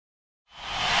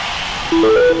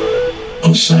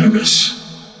Osiris.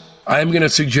 I'm going to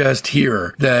suggest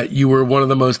here that you were one of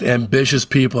the most ambitious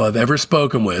people I've ever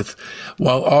spoken with,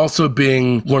 while also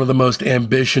being one of the most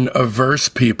ambition-averse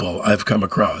people I've come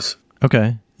across.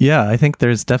 Okay. Yeah, I think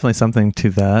there's definitely something to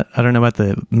that. I don't know about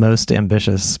the most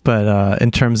ambitious, but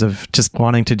in terms of just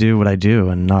wanting to do what I do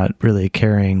and not really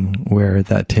caring where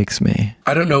that takes me.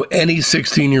 I don't know any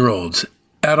 16-year-olds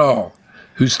at all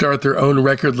who start their own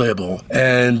record label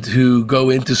and who go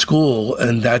into school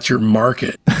and that's your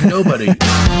market. Nobody.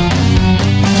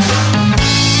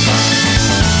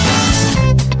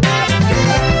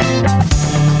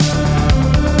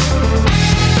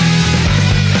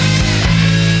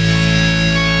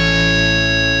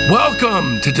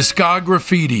 Welcome to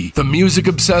Discograffiti, the Music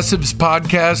Obsessives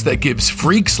podcast that gives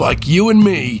freaks like you and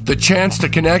me the chance to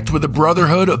connect with a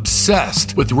brotherhood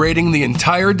obsessed with rating the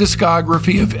entire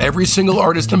discography of every single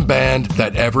artist and band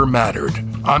that ever mattered.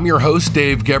 I'm your host,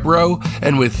 Dave Gebrow,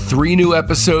 and with 3 new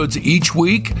episodes each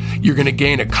week, you're going to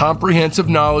gain a comprehensive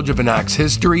knowledge of an act's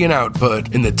history and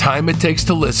output in the time it takes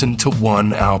to listen to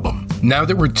one album. Now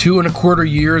that we're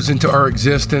 2.25 years into our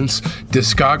existence,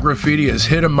 Discograffiti has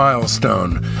hit a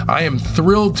milestone. I am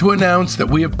thrilled to announce that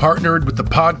we have partnered with the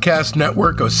podcast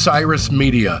network Osiris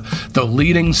Media, the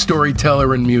leading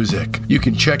storyteller in music. You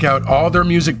can check out all their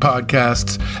music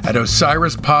podcasts at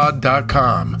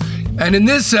osirispod.com. And in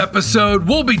this episode,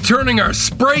 we'll be turning our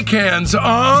spray cans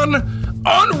on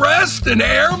Unrest and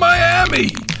Air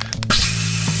Miami.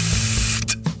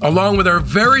 Along with our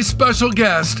very special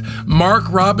guest, Mark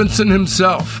Robinson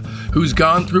himself, who's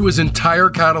gone through his entire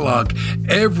catalog,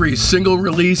 every single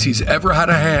release he's ever had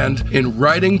a hand in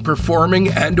writing, performing,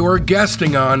 and or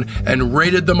guesting on, and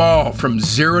rated them all from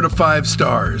 0 to 5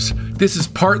 stars. This is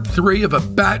part 3 of a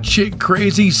batshit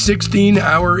crazy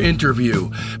 16-hour interview,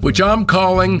 which I'm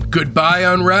calling Goodbye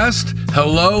Unrest,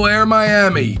 Hello Air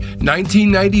Miami,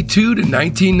 1992 to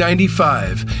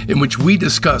 1995, in which we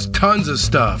discuss tons of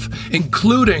stuff,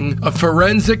 including a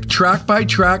forensic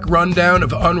track-by-track rundown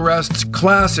of Unrest's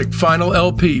classic final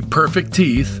LP, Perfect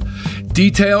Teeth,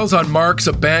 details on Mark's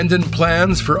abandoned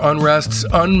plans for Unrest's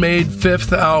unmade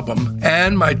 5th album,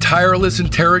 and my tireless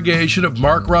interrogation of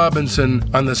Mark Robinson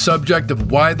on the subject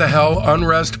of why the hell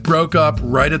Unrest broke up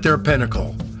right at their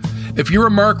pinnacle. If you're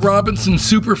a Mark Robinson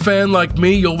superfan like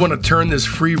me, you'll want to turn this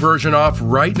free version off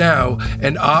right now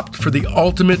and opt for the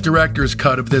ultimate director's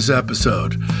cut of this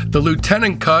episode. The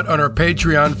Lieutenant cut on our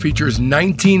Patreon features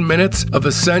 19 minutes of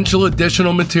essential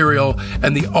additional material,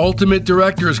 and the ultimate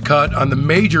director's cut on the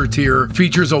major tier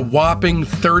features a whopping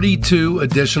 32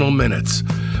 additional minutes.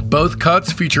 Both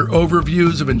cuts feature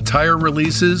overviews of entire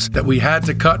releases that we had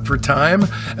to cut for time,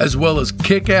 as well as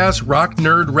kick-ass rock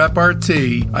nerd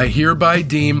repartee I hereby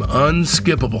deem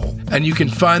unskippable. And you can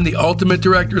find the ultimate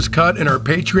director's cut in our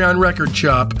Patreon record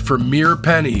shop for mere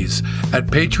pennies at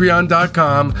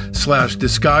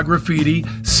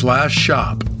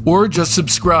patreon.com/discograffiti/shop. Or just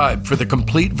subscribe for the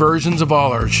complete versions of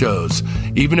all our shows.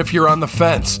 Even if you're on the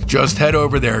fence, just head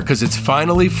over there because it's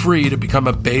finally free to become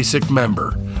a basic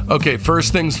member. Okay,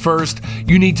 first things first,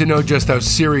 you need to know just how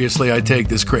seriously I take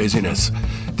this craziness.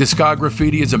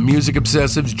 Discograffiti is a music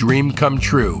obsessive's dream come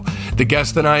true. The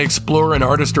guest and I explore an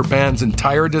artist or band's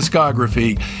entire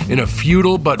discography in a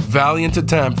futile but valiant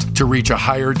attempt to reach a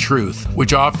higher truth,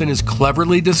 which often is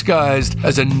cleverly disguised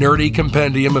as a nerdy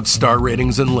compendium of star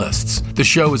ratings and lists. The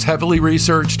show is heavily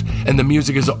researched, and the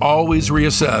music is always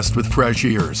reassessed with fresh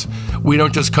ears. We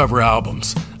don't just cover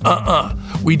albums.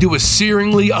 We do a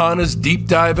searingly honest deep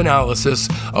dive analysis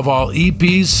of all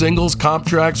EPs, singles, comp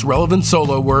tracks, relevant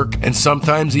solo work, and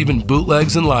sometimes even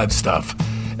bootlegs and live stuff.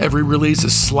 Every release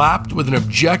is slapped with an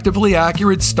objectively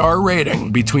accurate star rating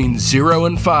between 0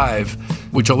 and 5,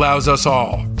 which allows us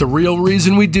all, the real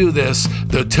reason we do this,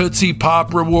 the Tootsie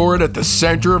Pop reward at the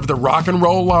center of the rock and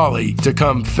roll lolly, to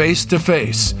come face to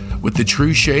face with the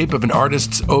true shape of an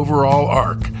artist's overall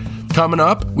arc. Coming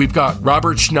up, we've got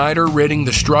Robert Schneider rating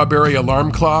the Strawberry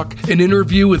Alarm Clock, an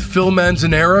interview with Phil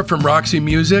Manzanera from Roxy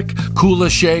Music, Kula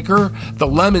Shaker, the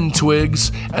Lemon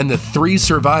Twigs, and the 3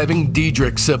 surviving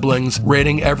Diedrich siblings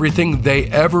rating everything they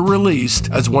ever released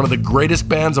as one of the greatest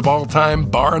bands of all time,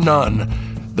 bar none,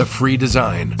 The Free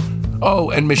Design. Oh,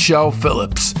 and Michelle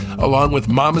Phillips, along with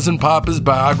Mamas and Papas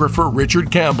biographer Richard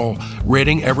Campbell,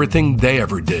 rating everything they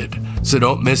ever did. So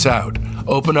don't miss out.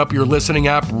 Open up your listening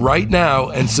app right now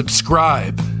and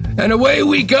subscribe. And away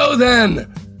we go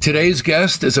then! Today's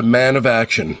guest is a man of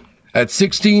action. At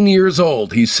 16 years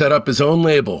old, he set up his own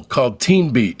label called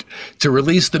Teen Beat to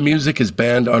release the music his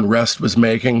band Unrest was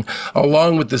making,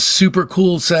 along with the super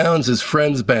cool sounds his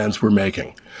friends' bands were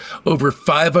making. Over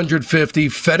 550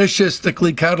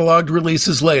 fetishistically cataloged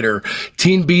releases later,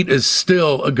 Teen Beat is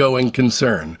still a going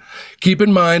concern. Keep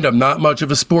in mind, I'm not much of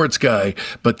a sports guy,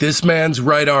 but this man's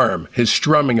right arm, his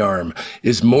strumming arm,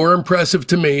 is more impressive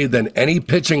to me than any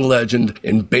pitching legend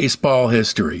in baseball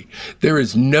history. There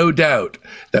is no doubt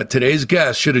that today's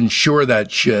guest should ensure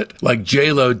that shit like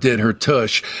J-Lo did her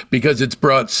tush, because it's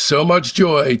brought so much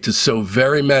joy to so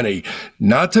very many.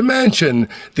 Not to mention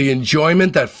the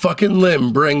enjoyment that fucking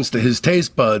limb brings to his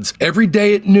taste buds every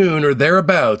day at noon or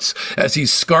thereabouts as he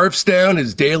scarfs down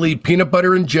his daily peanut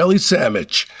butter and jelly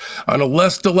sandwich. On a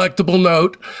less delectable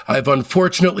note, I've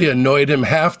unfortunately annoyed him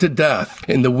half to death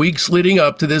in the weeks leading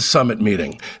up to this summit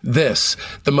meeting. This,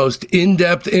 the most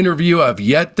in-depth interview I've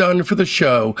yet done for the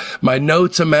show, my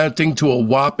notes amounting to a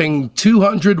whopping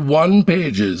 201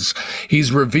 pages.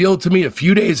 He's revealed to me a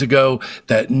few days ago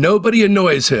that nobody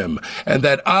annoys him, and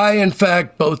that I, in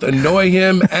fact, both annoy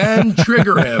him and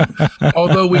trigger him,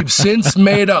 although we've since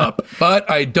made up, but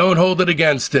I don't hold it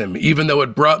against him, even though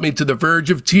it brought me to the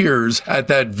verge of tears at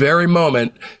that very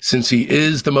moment, since he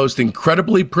is the most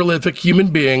incredibly prolific human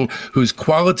being whose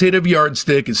qualitative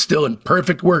yardstick is still in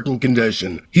perfect working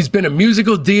condition. He's been a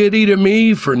musical deity to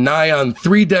me for nigh on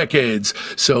 3 decades,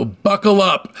 so buckle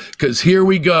up, because here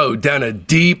we go down a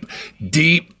deep,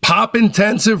 deep,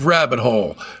 pop-intensive rabbit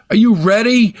hole. Are you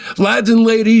ready? Lads and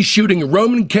ladies shooting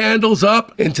Roman candles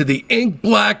up into the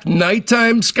ink-black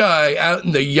nighttime sky out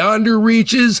in the yonder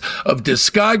reaches of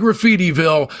Disguy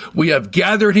Graffitiville, we have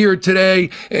gathered here today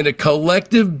in a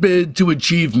collective bid to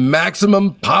achieve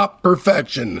maximum pop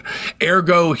perfection.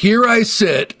 Ergo, here I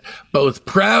sit, both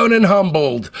proud and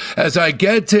humbled, as I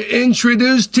get to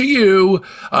introduce to you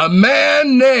a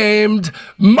man named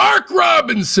Mark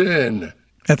Robinson.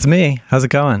 That's me. How's it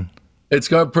going? It's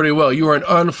going pretty well. You are an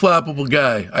unflappable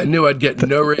guy. I knew I'd get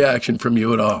no reaction from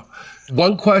you at all.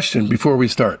 One question before we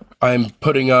start. I'm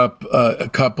putting up a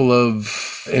couple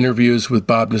of interviews with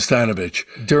Bob Nastanovich.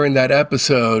 During that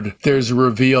episode, there's a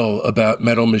reveal about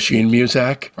Metal Machine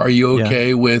Music. Are you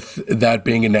okay with that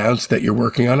being announced, that you're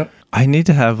working on it? I need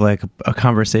to have like a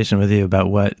conversation with you about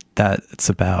what that's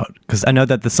about, because I know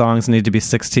that the songs need to be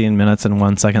 16 minutes and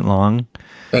 1 second long.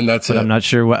 And that's it. I'm not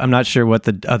sure what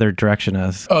the other direction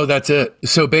is. Oh, that's it.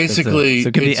 So basically, so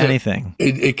it could be anything.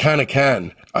 It kind of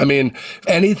can. I mean,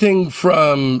 anything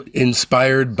from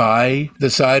inspired by the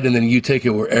side, and then you take it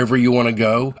wherever you want to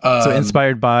go. So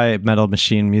inspired by Metal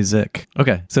Machine Music.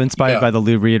 Okay. So inspired by the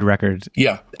Lou Reed record.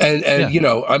 Yeah. And you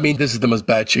know, I mean, this is the most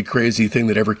batshit crazy thing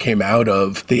that ever came out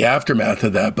of the aftermath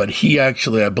of that. But he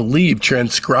actually, I believe,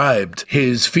 transcribed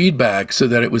his feedback so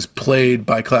that it was played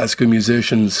by classical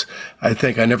musicians. I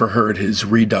think I never heard his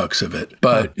redux of it.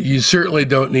 But you certainly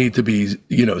don't need to be,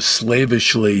 you know,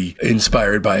 slavishly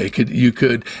inspired by it. You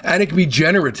could, and it could be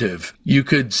generative. You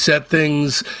could set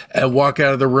things and walk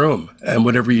out of the room, and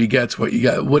whatever you get's what you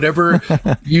got. Whatever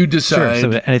you decide.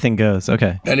 Sure, so anything goes.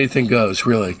 Okay. Anything goes,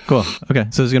 really. Cool. Okay.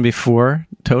 So there's going to be 4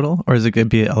 total, or is it going to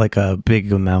be like a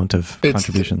big amount of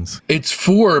contributions? It's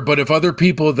 4, but if other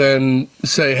people then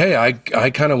say, hey, I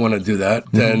kind of want to do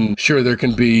that, then sure, there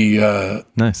can be...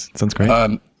 nice. Sounds great.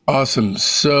 Awesome.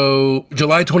 So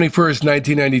July 21st,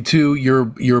 1992,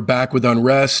 you're back with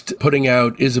Unrest, putting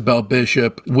out Isabel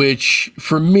Bishop, which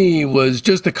for me was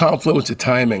just a confluence of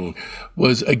timing,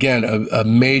 was again a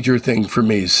major thing for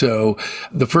me. So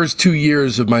the first 2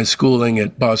 years of my schooling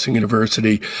at Boston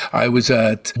University, I was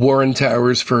at Warren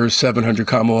Towers for 700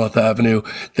 Commonwealth Avenue.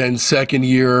 Then second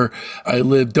year, I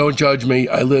lived, don't judge me,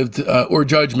 or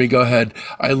judge me, go ahead.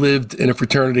 I lived in a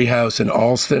fraternity house in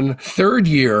Allston. Third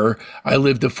year, I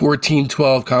lived at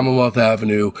 1412 Commonwealth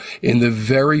Avenue in the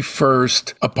very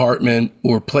first apartment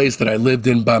or place that I lived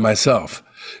in by myself.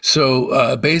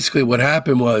 So basically what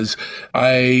happened was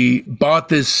I bought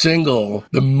this single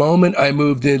the moment I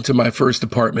moved into my first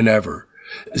apartment ever.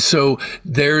 So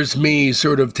there's me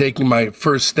sort of taking my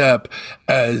first step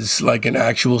as like an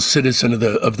actual citizen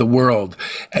of the world.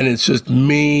 And it's just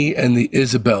me and the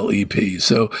Isabel EP.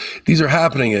 So these are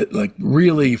happening at like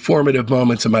really formative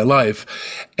moments in my life.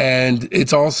 And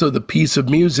it's also the piece of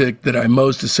music that I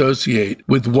most associate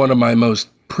with one of my most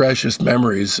precious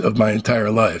memories of my entire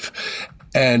life.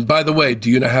 And by the way, do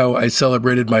you know how I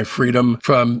celebrated my freedom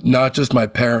from not just my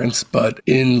parents, but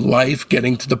in life,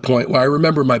 getting to the point where I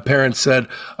remember my parents said,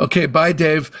 okay, bye,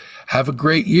 Dave, have a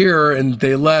great year. And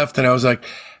they left. And I was like,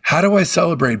 how do I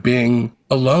celebrate being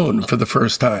alone for the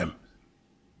first time?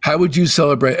 How would you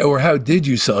celebrate, or how did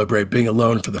you celebrate being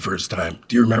alone for the first time?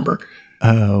 Do you remember?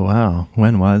 Oh, wow.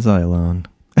 When was I alone?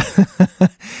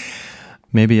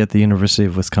 Maybe at the University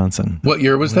of Wisconsin. What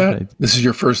year was that? This is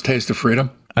your first taste of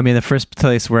freedom? I mean, the first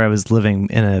place where I was living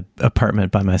in an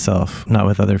apartment by myself, not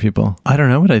with other people. I don't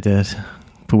know what I did,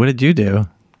 but what did you do?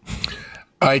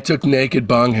 I took naked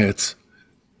bong hits.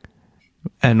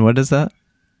 And what is that?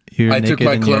 I took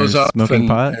my clothes off smoking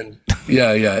pot? And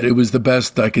yeah, it was the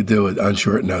best I could do it on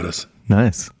short notice.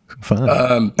 Nice.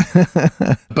 Fun.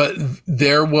 But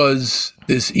there was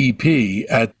this EP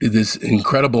at this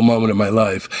incredible moment in my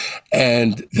life.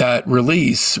 And that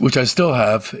release, which I still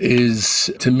have, is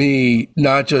to me,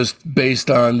 not just based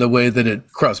on the way that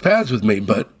it crossed paths with me,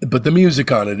 but the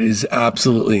music on it is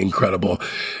absolutely incredible.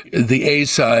 The A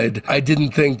side, I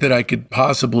didn't think that I could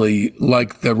possibly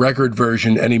like the record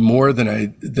version any more than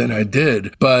I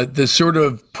did. But the sort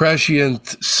of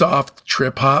prescient, soft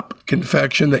trip hop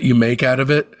confection that you make out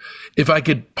of it, if I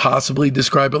could possibly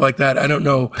describe it like that, I don't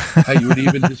know how you would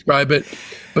even describe it.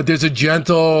 But there's a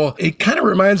gentle, it kind of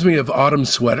reminds me of Autumn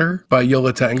Sweater by Yo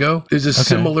La Tengo. There's a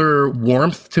similar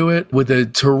warmth to it with a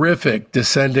terrific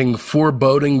descending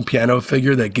foreboding piano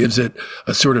figure that gives it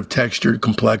a sort of textured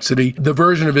complexity. The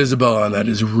version of Isabel on that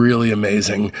is really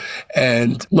amazing.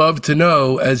 And Love to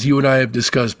Know, as you and I have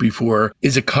discussed before,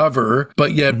 is a cover,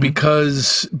 but yet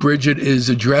because Bridget is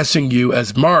addressing you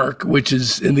as Mark, which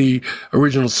is in the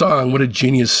original song, what a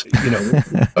genius,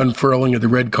 unfurling of the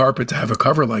red carpet to have a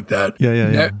cover like that.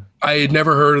 Yeah. I had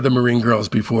never heard of the Marine Girls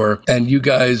before, and you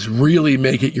guys really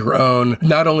make it your own.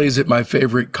 Not only is it my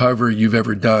favorite cover you've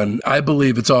ever done, I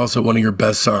believe it's also one of your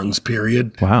best songs,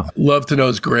 period. Wow. Love to Know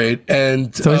is great. And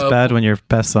it's always bad when your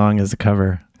best song is a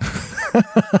cover.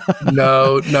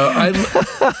 No.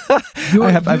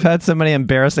 I've had so many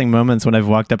embarrassing moments when I've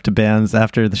walked up to bands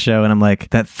after the show and I'm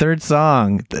like, that third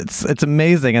song, it's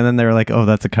amazing. And then they're like, oh,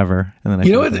 that's a cover. And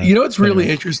then what's really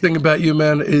interesting about you,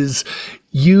 man, is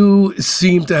you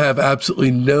seem to have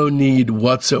absolutely no need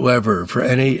whatsoever for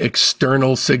any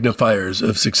external signifiers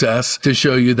of success to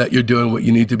show you that you're doing what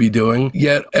you need to be doing.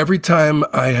 Yet every time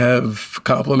I have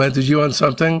complimented you on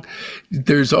something,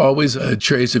 there's always a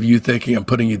trace of you thinking I'm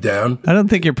putting you down. I don't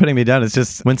think you're putting me down. It's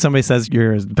just when somebody says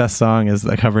your best song is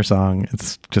a cover song,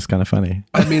 it's just kind of funny.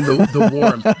 I mean, the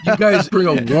warmth. You guys bring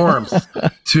a warmth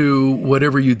to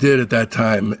whatever you did at that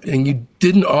time, and you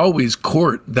didn't always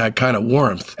court that kind of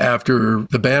warmth after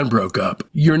the band broke up.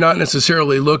 You're not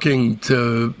necessarily looking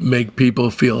to make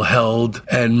people feel held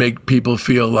and make people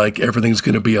feel like everything's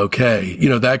going to be okay,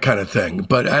 that kind of thing.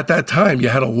 But at that time, you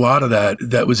had a lot of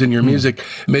that was in your music.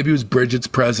 Maybe it was Bridget's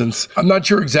presence. I'm not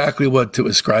sure exactly what to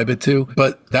ascribe it to,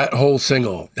 but that whole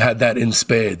single had that in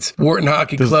spades. Wharton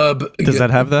Hockey Club. Does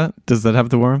that have that? Does that have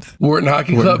the warmth? Wharton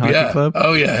Hockey Club?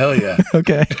 Oh, yeah. Hell yeah.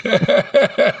 Okay.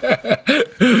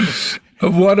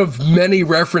 One of many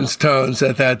reference tones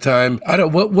at that time.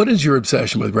 What is your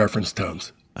obsession with reference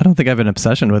tones? I don't think I have an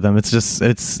obsession with them. It's just,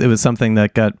 it was something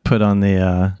that got put on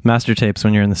the master tapes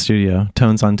when you're in the studio,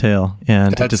 Tones on Tail.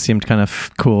 And it just seemed kind of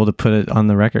cool to put it on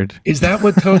the record. Is that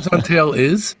what Tones on Tail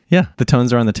is? Yeah, the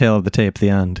tones are on the tail of the tape, the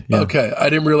end. Yeah. Okay, I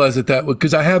didn't realize that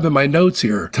because I have in my notes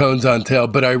here, Tones on Tail,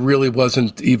 but I really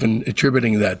wasn't even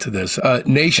attributing that to this.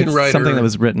 Nation Writer. Something that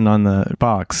was written on the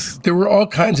box. There were all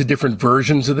kinds of different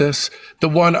versions of this. The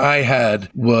one I had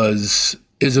was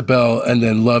Isabel, and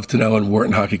then Love to Know and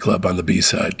Wharton Hockey Club on the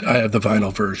B-side. I have the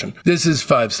vinyl version. This is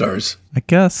 5 stars. I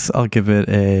guess I'll give it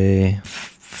a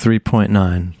 3.9.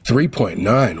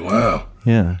 3.9, wow.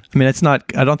 Yeah. I mean,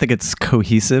 I don't think it's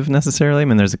cohesive necessarily. I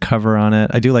mean, there's a cover on it.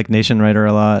 I do like Nation Writer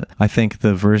a lot. I think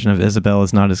the version of Isabel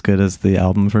is not as good as the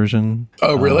album version.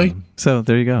 Oh, really? So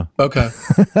there you go. Okay.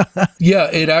 Yeah,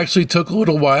 it actually took a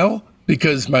little while,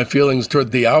 because my feelings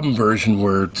toward the album version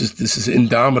were just, this is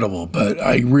indomitable, but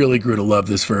I really grew to love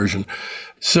this version.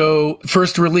 So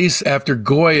first release after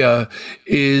Goya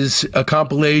is a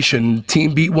compilation,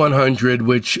 Team Beat 100,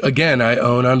 which again, I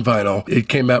own on vinyl. It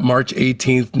came out March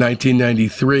 18th,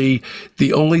 1993.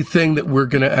 The only thing that we're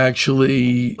going to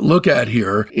actually look at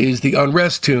here is the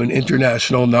Unrest tune,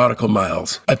 International Nautical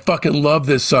Miles. I fucking love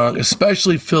this song,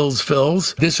 especially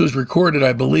Phil's. This was recorded,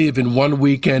 I believe, in one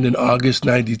weekend in August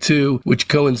 92, which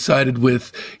coincided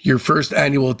with your first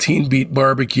annual Teen Beat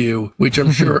barbecue, which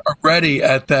I'm sure already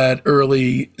at that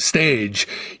early stage,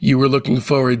 you were looking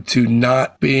forward to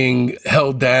not being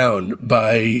held down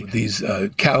by these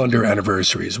calendar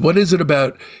anniversaries. What is it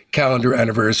about calendar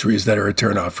anniversaries that are a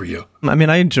turnoff for you? I mean,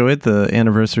 I enjoyed the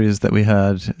anniversaries that we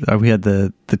had. We had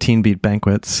the the Teen Beat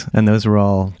banquets, and those were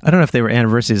all, I don't know if they were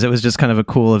anniversaries. It was just kind of a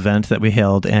cool event that we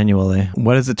held annually.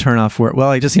 What does it turn off for?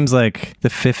 Well, it just seems like the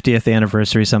 50th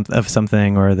anniversary of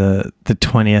something, or the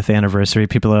 20th anniversary.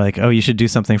 People are like, oh, you should do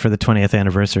something for the 20th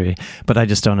anniversary, but I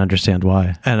just don't understand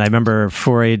why. And I remember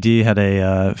 4AD had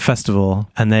a festival,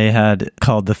 and they had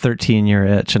called the 13-year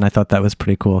itch, and I thought that was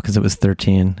pretty cool because it was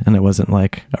 13, and it wasn't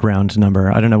like a round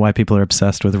number. I don't know why people are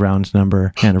obsessed with round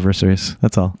number anniversaries.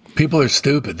 That's all. People are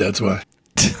stupid, that's why.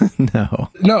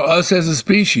 No, us as a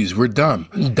species, we're dumb.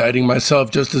 Indicting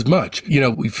myself just as much.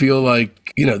 We feel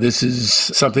like, this is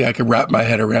something I can wrap my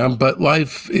head around, but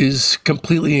life is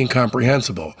completely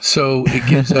incomprehensible. So it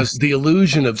gives us the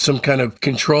illusion of some kind of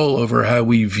control over how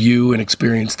we view and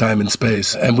experience time and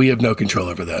space. And we have no control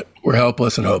over that. We're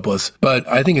helpless and hopeless. But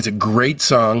I think it's a great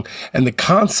song. And the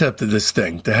concept of this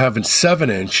thing, to have a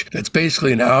 7-inch, that's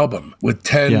basically an album with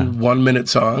 10 one-minute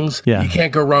songs, you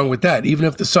can't go wrong with that. Even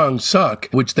if the songs suck,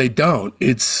 which they don't,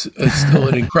 it's still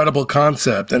an incredible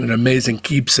concept and an amazing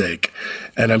keepsake.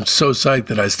 And I'm so psyched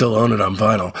that I still own it on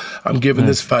vinyl. I'm giving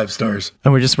this 5 stars.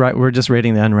 And we're just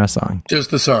rating the Unrest song. Just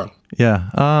the song. Yeah.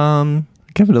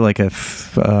 Give it like a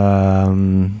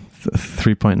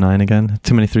 3.9 again.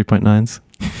 Too many 3.9s.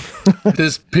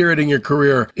 This period in your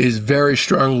career is very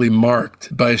strongly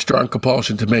marked by a strong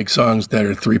compulsion to make songs that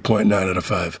are 3.9 out of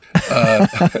 5.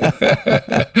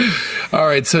 All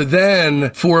right. So then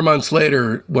 4 months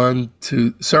later,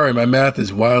 sorry, my math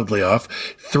is wildly off.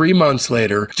 3 months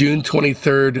later, June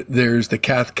 23rd, there's the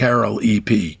Kath Carroll EP.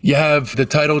 You have the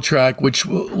title track, which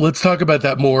let's talk about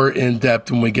that more in depth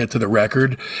when we get to the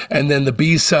record. And then the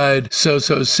B-side, So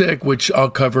So Sick, which I'll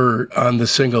cover on the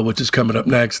single, which is coming up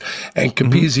next, and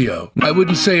Capizio. I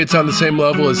wouldn't say it's on the same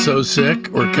level as So Sick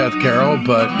or Kath Carroll,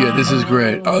 but yeah, this is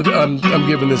great. I'm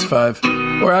giving this 5.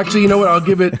 Or actually, you know what? I'll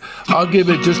give it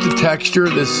just to texture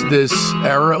this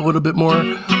era a little bit more.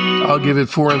 I'll give it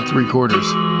 4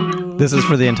 3/4. This is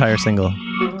for the entire single.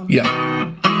 Yeah.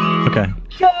 Okay.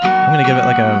 I'm gonna give it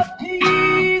like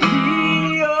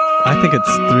I think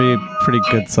it's 3 pretty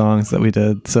good songs that we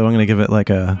did, so I'm gonna give it like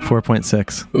a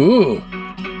 4.6. Ooh.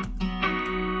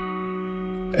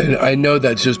 And I know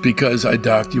that's just because I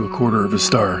docked you a 1/4 of a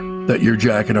star that you're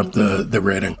jacking up the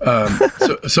rating.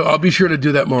 So I'll be sure to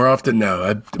do that more often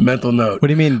now. Mental note. What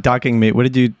do you mean docking me?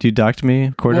 What did you docked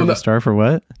me? 1/4 of a star for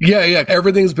what? Yeah.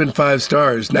 Everything's been 5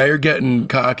 stars. Now you're getting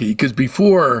cocky because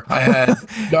before I had.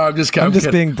 No, I'm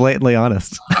just being blatantly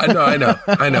honest. I know.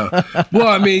 Well,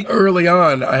 I mean, early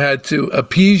on, I had to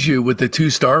appease you with the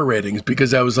 2-star ratings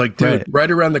because I was like, dude, right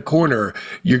around the corner,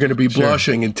 you're going to be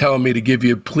blushing and telling me to give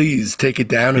you, please take it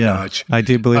down a notch. I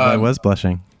do believe I was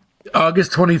blushing.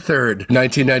 August 23rd,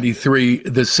 1993,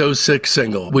 the So Sick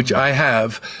single, which I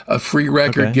have a free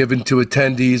record given to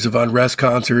attendees of Unrest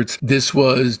concerts. This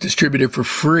was distributed for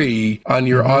free on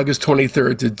your August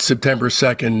 23rd to September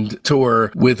 2nd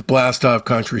tour with Blast Off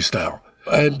Country Style.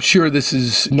 I'm sure this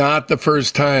is not the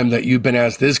first time that you've been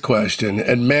asked this question.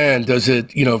 And man, does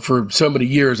it, for so many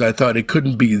years, I thought it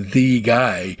couldn't be the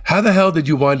guy. How the hell did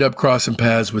you wind up crossing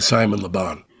paths with Simon Le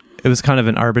Bon? It was kind of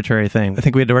an arbitrary thing. I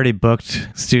think we had already booked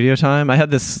studio time. I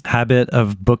had this habit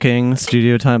of booking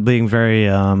studio time, being very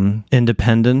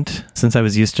independent since I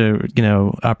was used to,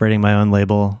 operating my own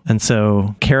label. And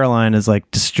so Caroline is like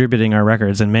distributing our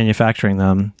records and manufacturing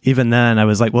them. Even then I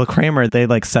was like, well, Kramer, they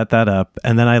like set that up.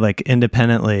 And then I like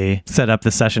independently set up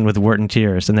the session with Wharton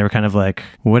Tears. And they were kind of like,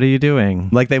 what are you doing?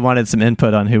 Like they wanted some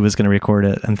input on who was going to record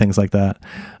it and things like that.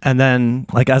 And then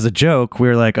like as a joke, we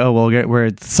were like, oh, well, where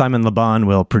Simon Le Bon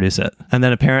will produce it. And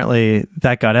then apparently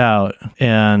that got out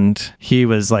and he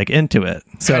was like into it.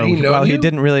 So while he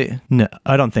didn't really, no,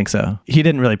 I don't think so. He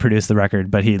didn't really produce the record,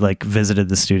 but he like visited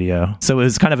the studio. So it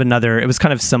was kind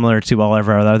of similar to all of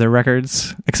our other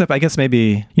records, except I guess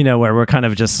maybe, where we're kind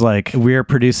of just like, we're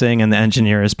producing and the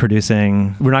engineer is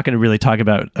producing. We're not going to really talk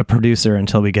about a producer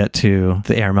until we get to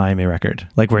the Air Miami record,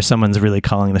 like where someone's really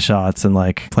calling the shots and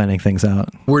like planning things out.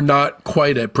 We're not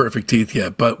quite at Perfect Teeth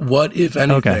yet, but what, if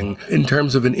anything, in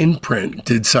terms of an imprint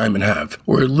did Simon have?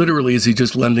 Or literally is he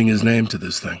just lending his name to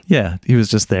this thing? Yeah, he was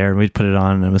just there and we'd put it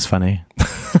on and it was funny.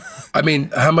 I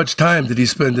mean, how much time did he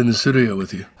spend in the studio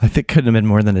with you? I think couldn't have been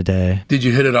more than a day. Did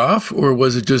you hit it off, or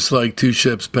was it just like 2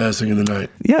 ships passing in the night?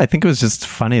 Yeah, I think it was just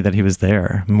funny that he was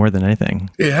there more than anything.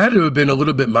 It had to have been a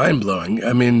little bit mind-blowing.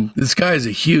 I mean, this guy is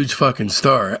a huge fucking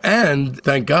star. And,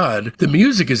 thank God, the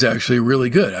music is actually really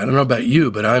good. I don't know about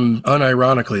you, but I'm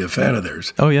unironically a fan of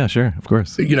theirs. Oh, yeah, sure. Of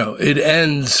course. It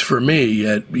ends for me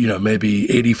at,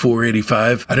 maybe 84,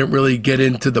 85. I don't really get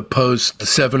into the post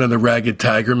 7 of the Ragged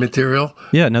Tiger material.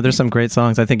 Yeah, no, there's some great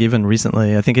songs. I think even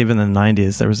recently, I think even in the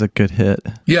 90s, there was a good hit.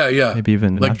 Yeah. Maybe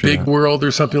even like after Big that. World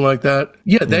or something like that.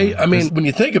 I mean, when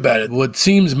you think about it, what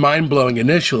seems mind-blowing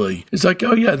initially is like,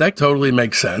 oh yeah, that totally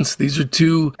makes sense. These are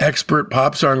two expert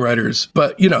pop songwriters.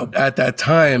 But, at that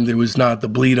time, there was not the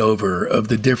bleed over of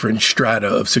the different strata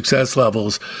of success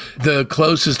levels. The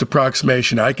closest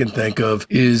approximation I can think of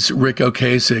is Rick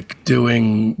Ocasek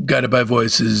doing Guided by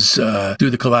Voices, Do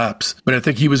the Collapse. But I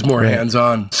think he was more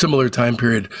hands-on, similar time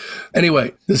period.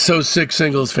 Anyway, the So Sick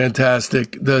single is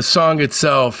fantastic. The song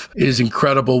itself is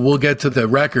incredible. We'll get to the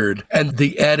record. And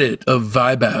the edit of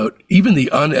Vibe Out, even the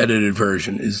unedited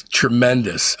version, is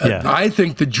tremendous. Yeah. I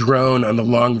think the drone on the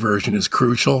long version is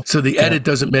crucial. So the edit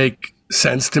doesn't make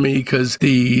sense to me because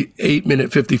the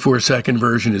 8-minute 54-second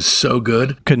version is so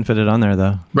good. Couldn't fit it on there,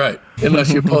 though. Right.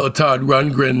 Unless you pull a Todd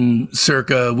Rundgren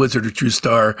circa Wizard of True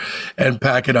Star and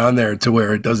pack it on there to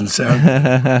where it doesn't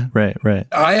sound Right.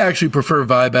 I actually prefer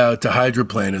Vibe Out to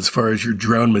Hydroplane as far as your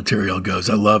drone material goes.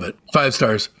 I love it. 5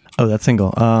 stars. Oh, that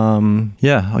single. I'll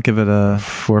give it a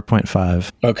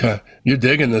 4.5. Okay. You're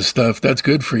digging this stuff. That's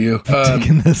good for you.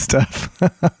 Digging this stuff.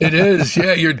 It is.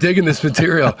 Yeah, you're digging this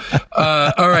material.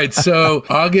 All right. So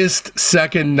August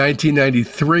 2nd,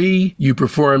 1993, you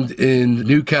performed in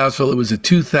Newcastle. It was a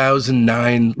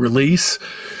 2009 release.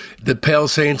 The Pale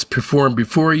Saints performed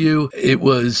before you. It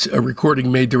was a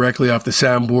recording made directly off the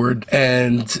soundboard.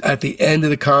 And at the end of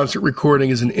the concert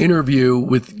recording is an interview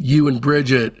with you and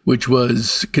Bridget, which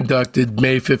was conducted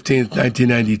May 15th,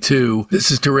 1992.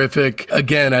 This is terrific.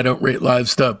 Again, I don't rate live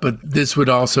stuff, but this would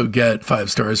also get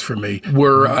 5 stars for me.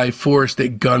 Were I forced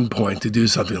at gunpoint to do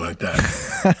something like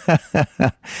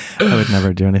that? I would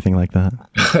never do anything like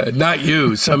that. Not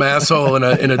you, some asshole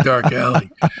in a dark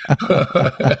alley.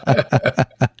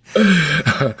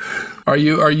 Are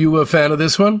you a fan of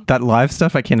this one? That live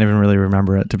stuff, I can't even really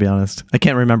remember it, to be honest. I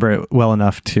can't remember it well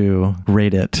enough to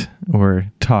rate it or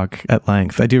talk at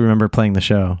length. I do remember playing the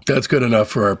show. That's good enough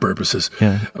for our purposes.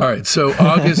 Yeah. All right. So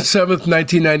August 7th,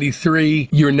 1993,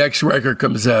 your next record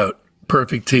comes out,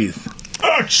 Perfect Teeth.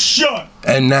 Action!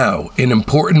 And now, an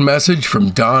important message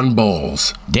from Don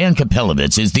Bowles. Dan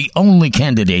Kapelowitz is the only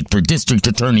candidate for District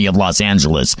Attorney of Los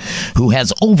Angeles who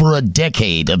has over a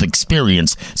decade of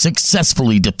experience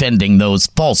successfully defending those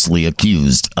falsely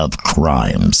accused of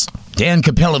crimes. Dan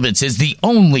Kapelowitz is the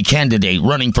only candidate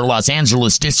running for Los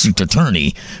Angeles District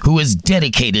Attorney who is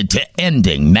dedicated to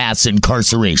ending mass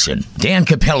incarceration. Dan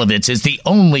Kapelowitz is the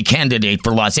only candidate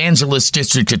for Los Angeles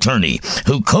District Attorney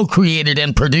who co-created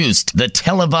and produced the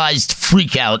televised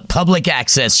freak-out public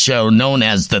access show known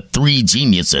as The Three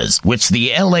Geniuses, which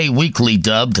the LA Weekly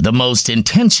dubbed the most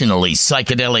intentionally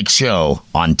psychedelic show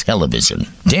on television.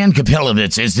 Dan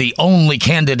Kapelowitz is the only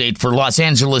candidate for Los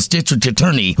Angeles District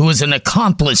Attorney who is an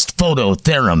accomplished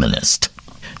photothereminist.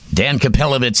 Dan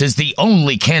Kapelowitz is the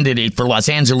only candidate for Los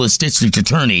Angeles District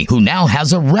Attorney who now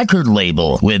has a record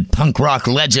label with punk rock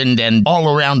legend and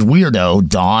all-around weirdo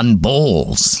Don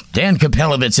Bowles. Dan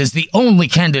Kapelowitz is the only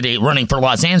candidate running for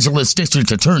Los Angeles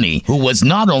District Attorney who was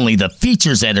not only the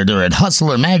features editor at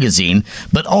Hustler magazine,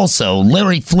 but also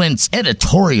Larry Flint's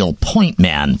editorial point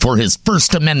man for his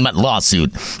First Amendment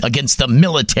lawsuit against the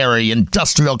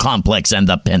military-industrial complex and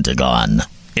the Pentagon.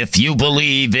 If you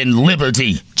believe in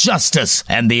liberty, justice,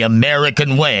 and the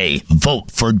American way,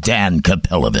 vote for Dan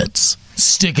Kapelowitz.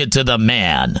 Stick it to the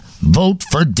man. Vote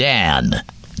for Dan.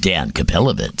 Dan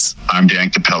Kapelowitz. I'm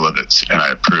Dan Kapelowitz, and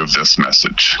I approve this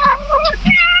message.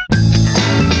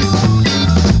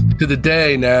 To the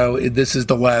day now, this is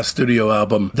the last studio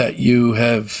album that you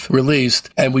have released,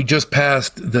 and we just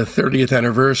passed the 30th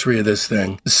anniversary of this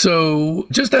thing. So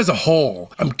just as a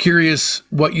whole, I'm curious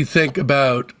what you think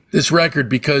about this record,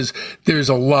 because there's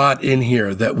a lot in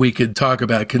here that we could talk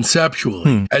about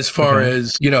conceptually. As far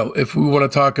as, if we want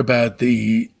to talk about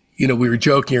the, we were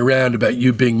joking around about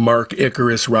you being Mark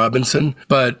Icarus Robinson,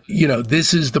 but,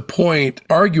 this is the point,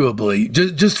 arguably,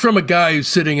 just from a guy who's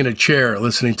sitting in a chair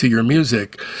listening to your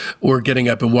music or getting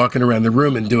up and walking around the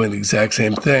room and doing the exact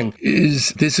same thing,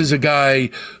 this is a guy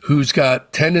who's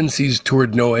got tendencies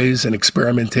toward noise and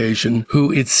experimentation,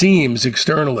 who it seems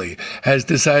externally has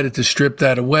decided to strip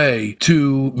that away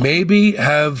to maybe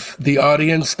have the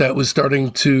audience that was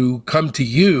starting to come to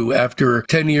you after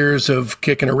 10 years of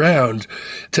kicking around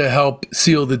to help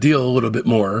seal the deal a little bit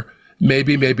more.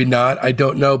 Maybe, maybe not. I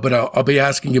don't know, but I'll be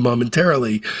asking you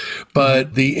momentarily.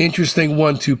 But the interesting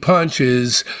 1-2 punch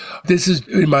is, this is,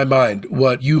 in my mind,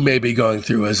 what you may be going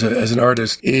through as an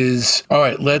artist is, all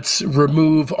right, let's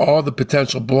remove all the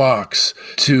potential blocks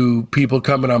to people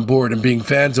coming on board and being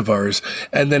fans of ours.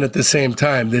 And then at the same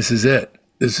time, this is it.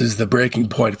 This is the breaking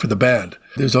point for the band.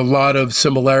 There's a lot of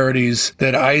similarities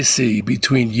that I see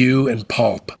between you and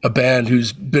Pulp, a band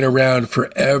who's been around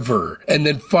forever. And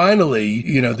then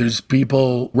finally, there's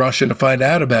people rushing to find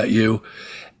out about you,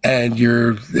 and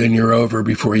you're over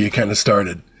before you kind of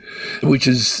started. Which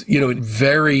is, a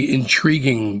very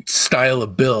intriguing style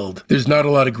of build. There's not a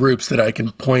lot of groups that I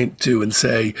can point to and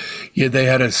say, yeah, they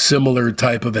had a similar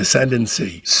type of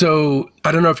ascendancy. So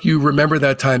I don't know if you remember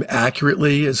that time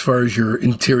accurately as far as your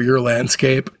interior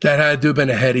landscape. That had to have been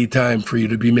a heady time for you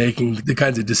to be making the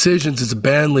kinds of decisions as a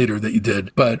band leader that you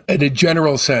did. But in a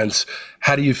general sense,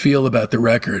 how do you feel about the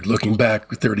record looking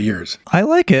back 30 years? I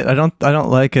like it. I don't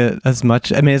like it as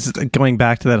much. I mean, it's going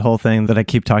back to that whole thing that I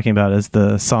keep talking about is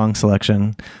the song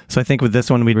selection. So I think with this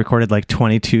one, we recorded like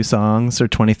 22 songs or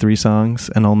 23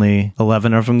 songs, and only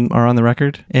 11 of them are on the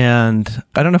record. And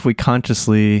I don't know if we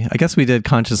consciously, I guess we did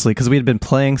consciously, because we had been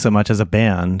playing so much as a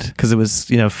band, because it was,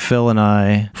 Phil and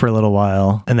I for a little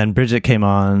while, and then Bridget came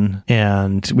on,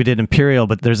 and we did Imperial,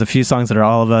 but there's a few songs that are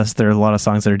all of us. There are a lot of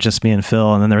songs that are just me and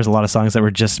Phil, and then there's a lot of songs that were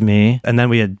just me. And then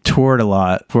we had toured a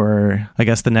lot for, I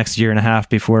guess, the next year and a half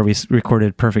before we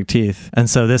recorded Perfect Teeth. And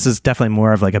so this is definitely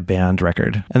more of like a band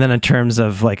record. And then in terms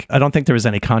of like, I don't think there was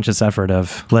any conscious effort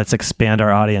of let's expand our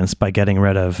audience by getting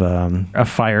rid of a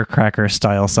Firecracker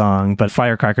style song, but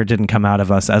Firecracker didn't come out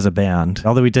of us as a band.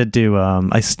 Although we did do,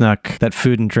 I snuck that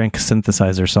Food and Drink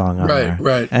synthesizer song on there.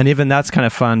 Right. And even that's kind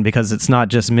of fun because it's not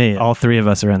just me. All three of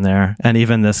us are in there. And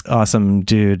even this awesome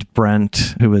dude,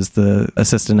 Brent, who was the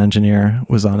assistant engineer,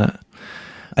 was on it.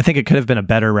 I think it could have been a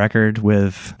better record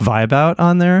with Vibe Out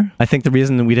on there. I think the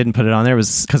reason that we didn't put it on there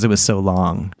was because it was so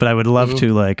long. But I would love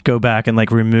to like go back and like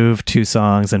remove 2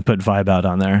 songs and put Vibe Out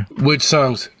on there. Which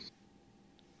songs?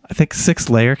 I think 6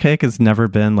 Layer Cake has never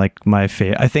been like my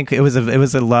favorite. I think it was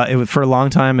a lot. For a long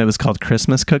time, it was called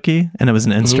Christmas Cookie, and it was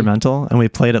an instrumental, and we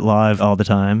played it live all the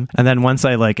time. And then once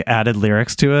I like added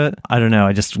lyrics to it, I don't know,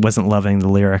 I just wasn't loving the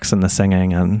lyrics and the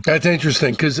singing. And that's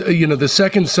interesting because the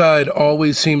second side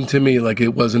always seemed to me like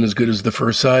it wasn't as good as the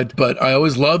first side. But I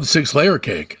always loved 6 Layer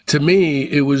Cake. To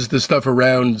me, it was the stuff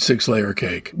around 6 Layer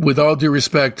Cake. With all due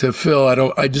respect to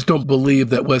Phil, I just don't believe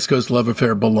that West Coast Love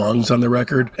Affair belongs on the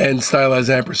record. And Stylized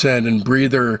Ampersand and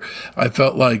Breather, I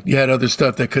felt like you had other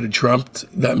stuff that could have trumped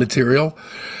that material.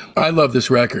 I love this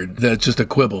record. That's just a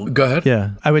quibble. Go ahead.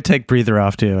 Yeah, I would take Breather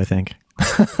off too, I think.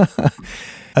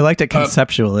 I liked it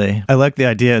conceptually. I like the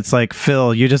idea. It's like,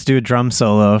 Phil, you just do a drum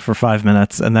solo for 5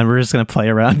 minutes and then we're just going to play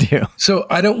around you. So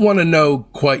I don't want to know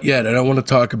quite yet. I don't want to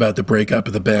talk about the breakup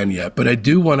of the band yet, but I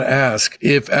do want to ask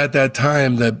if at that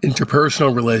time the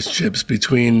interpersonal relationships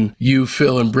between you,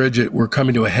 Phil, and Bridget were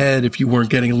coming to a head, if you weren't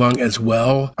getting along as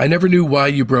well. I never knew why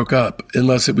you broke up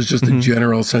unless it was just a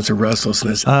general sense of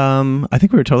restlessness. I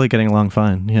think we were totally getting along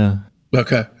fine. Yeah.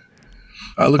 Okay.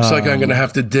 Looks like I'm going to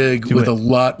have to dig with a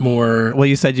lot more. Well,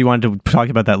 you said you wanted to talk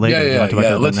about that later.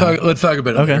 Yeah. Let's talk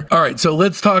about it later. All right, so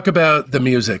let's talk about the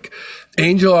music.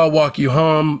 Angel, I'll Walk You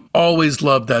Home. Always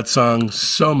loved that song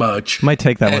so much. Might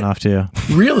take that one off too.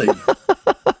 Really?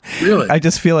 Really? I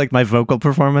just feel like my vocal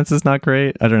performance is not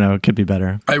great. I don't know. It could be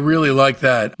better. I really like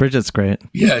that. Bridget's great.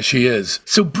 Yeah, she is.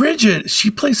 So Bridget,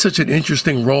 she plays such an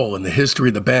interesting role in the history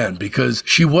of the band because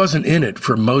she wasn't in it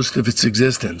for most of its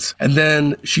existence. And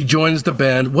then she joins the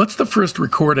band. What's the first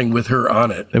recording with her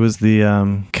on it? It was the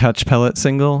Kutch Pellet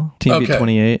single,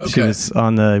 TV28. She was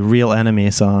on the Real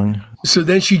Enemy song. So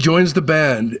then she joins the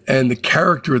band, and the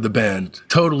character of the band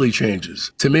totally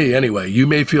changes. To me, anyway. You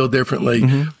may feel differently,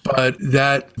 but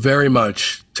that very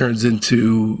much turns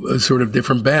into a sort of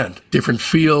different band, different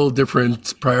feel,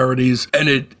 different priorities. And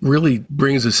it really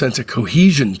brings a sense of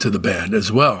cohesion to the band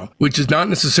as well, which is not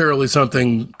necessarily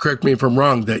something, correct me if I'm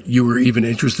wrong, that you were even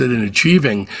interested in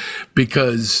achieving,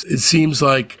 because it seems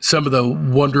like some of the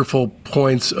wonderful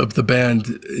points of the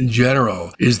band in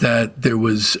general is that there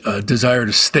was a desire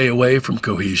to stay away from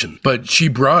cohesion. But she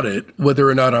brought it, whether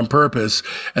or not on purpose,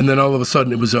 and then all of a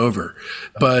sudden it was over.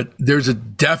 But there's a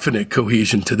definite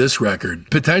cohesion to this record,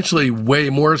 potentially way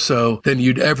more so than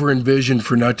you'd ever envisioned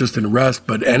for not just Unrest,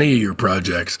 but any of your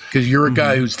projects, because you're a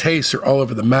guy whose tastes are all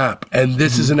over the map. And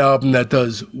this is an album that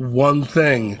does one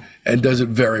thing and does it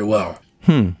very well.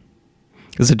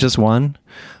 Is it just one?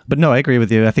 But no, I agree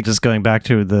with you. I think just going back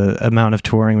to the amount of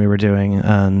touring we were doing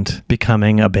and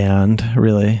becoming a band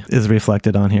really is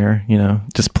reflected on here,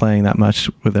 just playing that much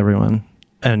with everyone.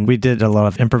 And we did a lot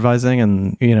of improvising,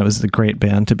 and, it was a great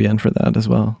band to be in for that as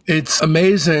well. It's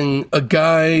amazing. A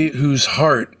guy whose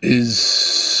heart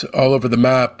is all over the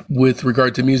map with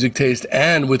regard to music taste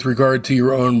and with regard to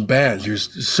your own band. You're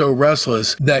so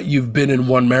restless that you've been in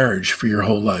one marriage for your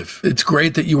whole life. It's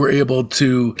great that you were able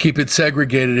to keep it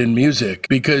segregated in music,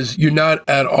 because you're not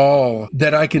at all,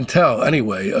 that I can tell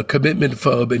anyway, a commitment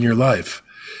phobe in your life.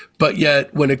 But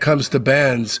yet, when it comes to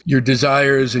bands, your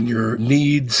desires and your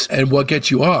needs and what gets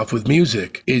you off with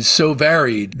music is so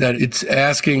varied that it's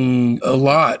asking a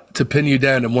lot to pin you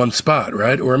down in one spot,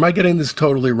 right? Or am I getting this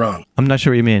totally wrong? I'm not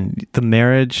sure what you mean. The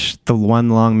marriage, the one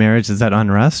long marriage, is that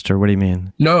Unrest, or what do you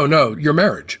mean? No, your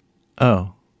marriage.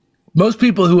 Oh. Most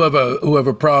people who have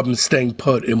a problem staying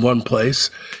put in one place,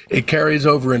 it carries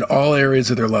over in all areas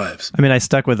of their lives. I mean, I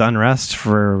stuck with Unrest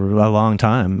for a long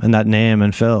time, and that name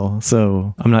and Phil.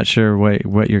 So I'm not sure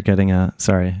what you're getting at.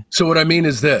 Sorry. So what I mean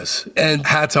is this, and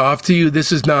hats off to you.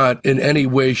 This is not in any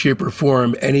way, shape, or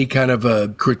form any kind of a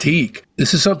critique.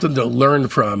 This is something to learn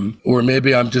from, or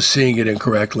maybe I'm just seeing it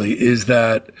incorrectly, is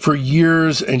that for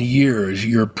years and years,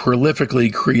 you're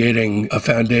prolifically creating a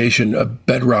foundation, a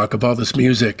bedrock of all this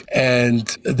music, and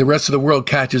the rest of the world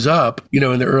catches up,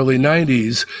 in the early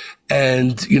 90s.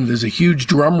 And, there's a huge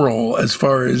drum roll as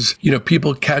far as,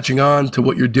 people catching on to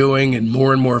what you're doing and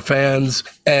more fans.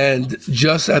 And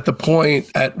just at the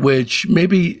point at which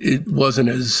maybe it wasn't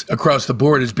as across the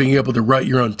board as being able to write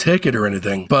your own ticket or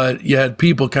anything, but you had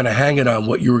people kind of hanging on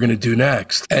what you were going to do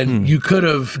next. And you could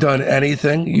have done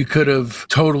anything. You could have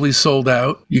totally sold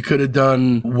out. You could have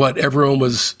done what everyone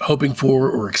was hoping for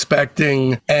or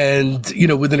expecting. And,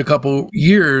 within a couple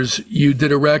years, you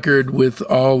did a record with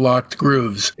all locked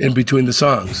grooves in between the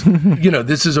songs.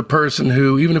 This is a person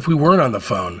who, even if we weren't on the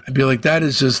phone, I'd be like, that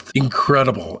is just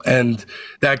incredible. And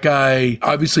that guy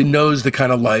obviously knows the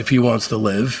kind of life he wants to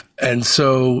live. And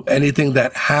so anything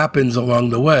that happens along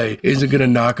the way isn't going to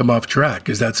knock him off track,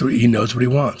 because that's what he knows what he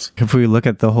wants. If we look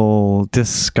at the whole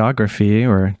discography,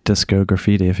 or disco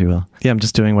graffiti, if you will. Yeah, I'm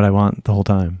just doing what I want the whole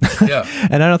time. Yeah.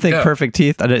 And I don't think Perfect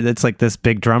Teeth, it's like this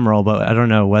big drum roll, but I don't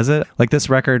know, was it? Like, this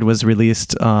record was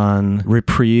released on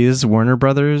Reprise Warner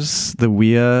Brothers, the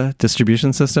WIA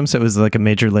distribution system. So it was like a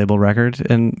major label record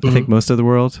in, I think, most of the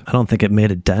world. I don't think it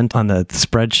made a dent on the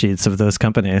spreadsheets of those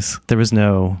companies. There was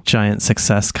no giant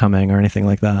success coming or anything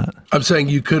like that. I'm saying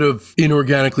you could have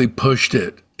inorganically pushed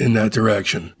it in that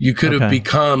direction. You could have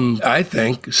become, I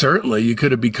think, certainly, you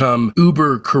could have become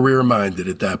uber career-minded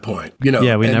at that point.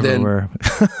 Yeah, we never were.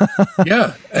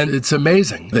 Yeah, and it's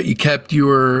amazing that you kept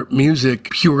your music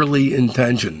purely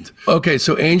intentioned. Okay,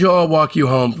 so Angel, I'll Walk You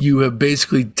Home, you have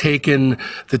basically taken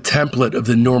the template of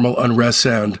the normal Unrest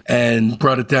sound and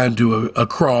brought it down to a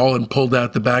crawl and pulled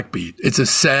out the backbeat. It's a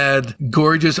sad,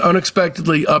 gorgeous,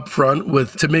 unexpectedly upfront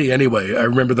with, to me anyway, I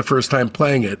remember the first time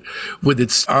playing it, with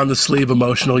its on-the-sleeve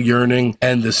emotional yearning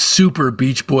and the super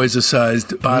Beach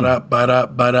Boys-sized ba-da, ba-da,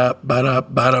 ba-da, ba-da,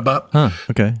 ba-da, ba. Huh,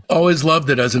 okay. Always loved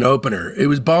it as an opener. It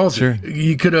was ballsy. Sure.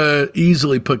 You could have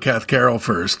easily put Kath Carroll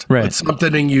first. Right. But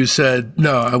something in you said,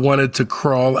 no, I wanted to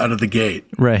crawl out of the gate.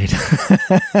 Right.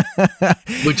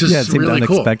 Which is really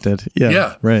unexpected. Cool.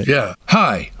 Yeah. Right. Yeah.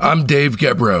 Hi, I'm Dave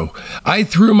Gebrow. I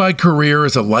threw my career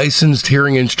as a licensed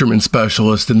hearing instrument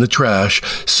specialist in the trash,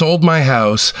 sold my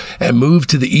house, and moved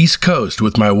to the East Coast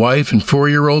with my wife and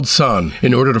 4-year-old son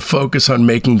in order to focus on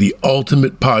making the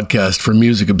ultimate podcast for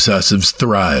music obsessives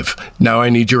thrive. Now I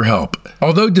need your help.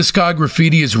 Although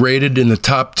Discograffiti is rated in the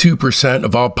top 2%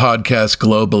 of all podcasts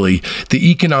globally,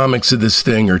 the economics of this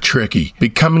thing are tricky.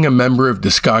 Becoming a member of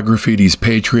Discograffiti's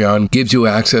Patreon gives you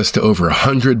access to over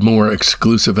 100 more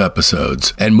exclusive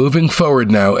episodes. And moving forward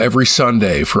now, every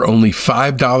Sunday for only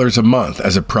 $5 a month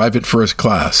as a private first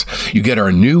class, you get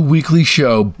our new weekly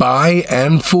show by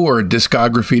and for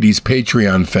Discograffiti's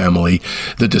Patreon family,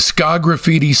 the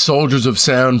Discograffiti Soldiers of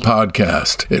Sound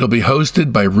podcast. It'll be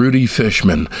hosted by Rudy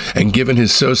Fishman, and given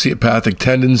his sociopathic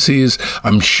tendencies,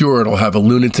 I'm sure it'll have a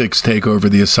lunatic's take over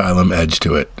the asylum edge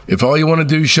to it. If all you want to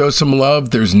do is show some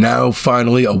love, there's now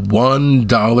finally a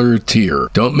 $1 tier.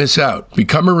 Don't miss out.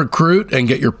 Become a recruit and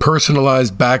get your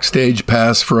personalized backstage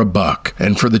pass for $1.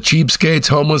 And for the cheapskates,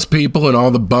 homeless people, and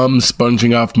all the bums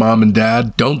sponging off mom and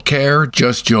dad, don't care,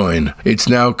 just join. It's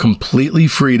now completely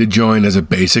free to join as a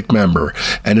basic member,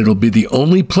 and it'll be the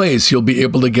only place you'll be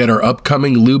able to get our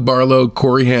upcoming Lou Barlow,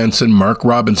 Corey Hansen, Mark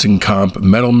Robinson comp,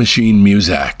 Metal Machine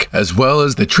Muzak, as well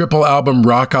as the triple album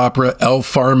rock opera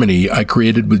Elf Harmony I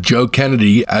created with Joe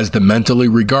Kennedy as the mentally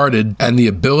regarded, and the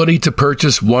ability to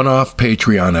purchase one-off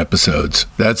Patreon episodes.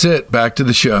 That's it. Back to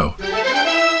the show.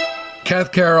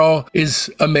 Kath Carroll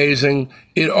is amazing.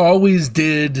 It always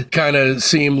did kind of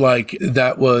seem like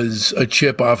that was a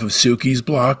chip off of Suki's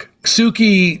block.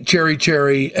 Suki,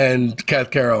 Cherry, and Kath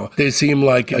Carroll, they seem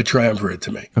like a triumvirate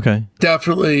to me. Okay.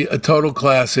 Definitely a total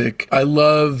classic. I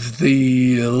love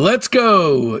the let's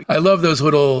go. I love those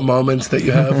little moments that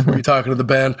you have where you're talking to the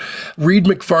band. Reed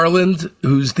McFarland,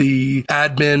 who's the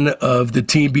admin of the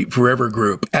Teen Beat Forever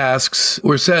group, asks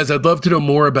or says, I'd love to know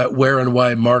more about where and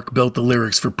why Mark built the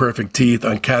lyrics for Perfect Teeth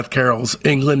on Kath Carroll's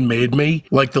England Made Me,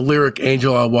 like the lyric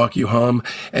Angel, I'll Walk You Home,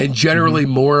 and generally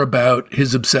more about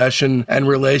his obsession and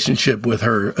relationship with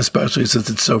her, especially since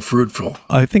it's so fruitful.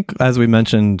 I think, as we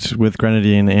mentioned with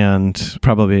Grenadine and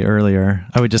probably earlier,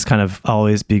 I would just kind of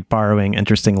always be borrowing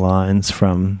interesting lines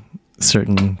from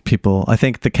certain people. I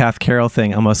think the Kath Carroll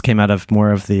thing almost came out of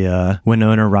more of the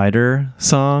Winona Ryder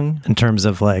song in terms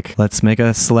of like, let's make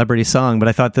a celebrity song. But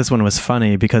I thought this one was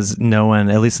funny because no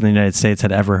one, at least in the United States,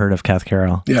 had ever heard of Kath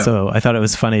Carroll. Yeah. So I thought it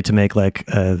was funny to make like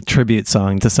a tribute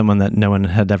song to someone that no one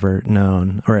had ever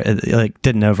known, or like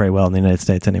didn't know very well in the United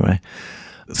States anyway.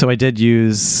 So I did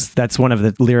use, that's one of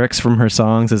the lyrics from her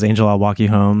songs is Angel, I'll Walk You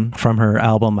Home, from her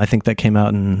album, I think that came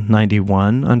out in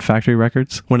 91 on Factory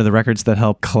Records. One of the records that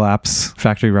helped collapse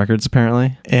Factory Records,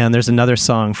 apparently. And there's another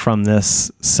song from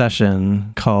this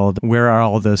session called Where Are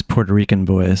All Those Puerto Rican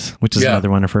Boys, which is another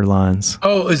one of her lines.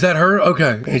 Oh, is that her?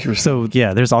 Okay, interesting. So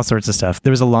yeah, there's all sorts of stuff.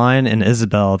 There was a line in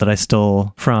Isabel that I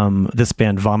stole from this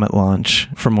band Vomit Launch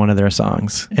from one of their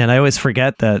songs. And I always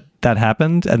forget that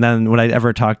happened. And then when I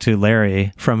ever talk to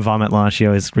Larry from Vomit Launch, he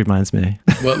always reminds me.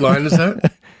 What line is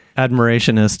that?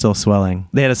 Admiration is still swelling.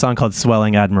 They had a song called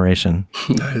Swelling Admiration.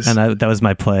 Nice. And that was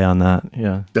my play on that.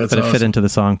 Yeah. But it fit into the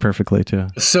song perfectly too.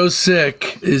 So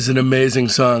Sick is an amazing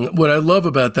song. What I love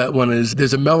about that one is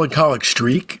there's a melancholic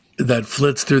streak that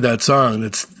flits through that song.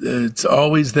 It's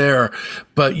always there,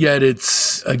 but yet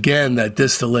it's, again, that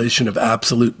distillation of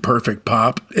absolute perfect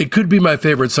pop. It could be my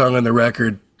favorite song on the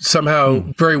record. Somehow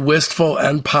very wistful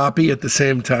and poppy at the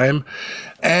same time.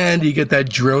 And you get that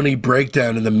drony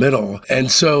breakdown in the middle.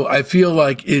 And so I feel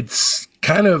like it's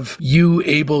kind of you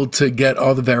able to get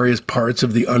all the various parts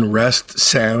of the Unrest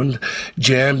sound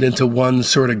jammed into one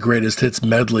sort of greatest hits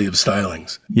medley of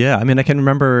stylings. Yeah, I mean, I can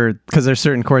remember, because there's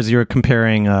certain chords you were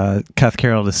comparing Kath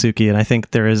Carroll to Suki, and I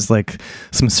think there is like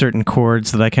some certain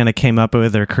chords that I kind of came up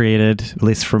with or created, at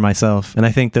least for myself. And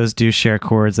I think those do share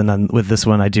chords. And then with this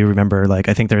one, I do remember, like,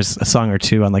 I think there's a song or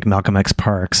two on like Malcolm X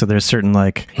Park. So there's certain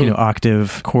like,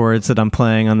 octave chords that I'm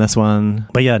playing on this one.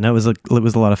 But yeah, no, it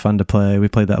was a lot of fun to play. We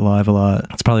played that live a lot.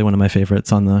 It's probably one of my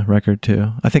favorites on the record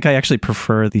too. I think I actually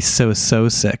prefer the So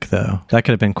Sick though. That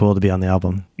could have been cool to be on the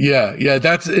album. Yeah.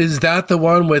 Is that the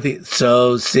one with the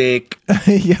So Sick?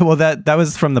 Yeah, well that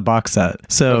was from the box set.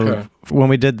 So when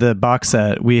we did the box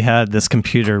set, we had this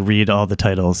computer read all the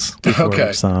titles before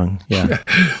each song. Yeah.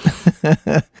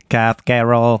 Kath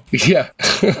Carroll. Yeah.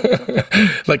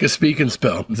 Like a speak and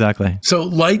spell. Exactly. So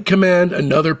Light Command,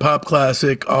 another pop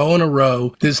classic, all in a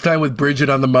row, this time with Bridget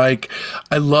on the mic.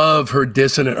 I love her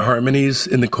dissonant harmonies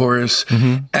in the chorus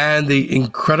and the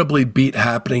incredibly beat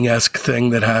happening-esque thing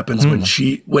that happens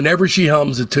whenever she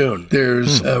hums a tune.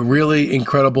 There's a really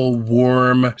incredible,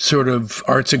 warm, sort of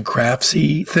arts and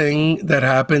craftsy thing that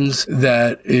happens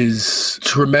that is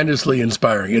tremendously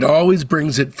inspiring. It always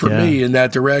brings it for me in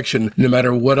that direction, no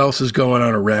matter what else is going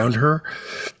on around her.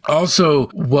 Also,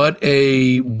 what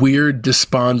a weird,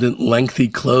 despondent, lengthy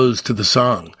close to the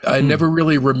song. I never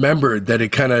really remembered that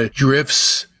it kind of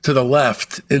drifts to the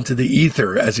left into the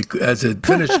ether as it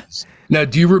finishes. Now,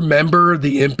 do you remember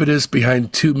the impetus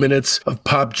behind 2 minutes of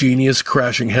pop genius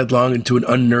crashing headlong into an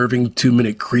unnerving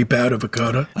 2-minute creep out of a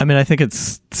coda? I mean, I think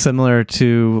it's similar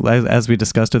to, as we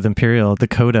discussed with Imperial, the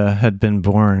coda had been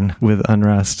born with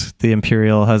Unrest. The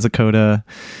Imperial has a coda.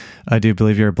 I Do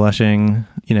Believe You're Blushing.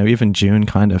 Even June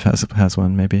kind of has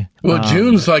one, maybe. Well,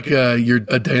 June's like a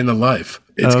day in the life.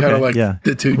 It's kind of like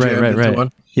the two jammed into one.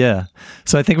 Yeah.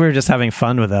 So I think we were just having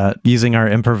fun with that, using our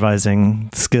improvising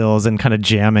skills and kind of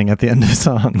jamming at the end of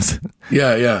songs.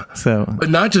 Yeah. But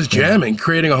not just jamming,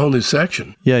 creating a whole new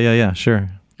section. Yeah, sure.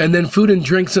 And then Food and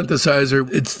Drink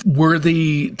Synthesizer, it's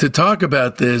worthy to talk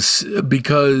about this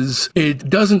because it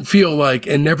doesn't feel like,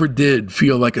 and never did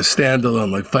feel like, a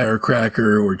standalone like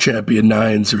Firecracker or Champion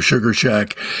Nines or Sugar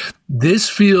Shack. This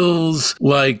feels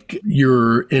like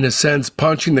you're, in a sense,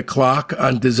 punching the clock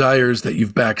on desires that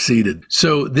you've backseated.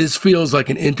 So this feels like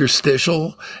an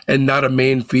interstitial and not a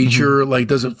main feature, like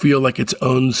doesn't feel like its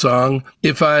own song.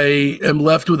 If I am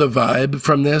left with a vibe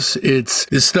from this, it's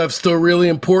this stuff's still really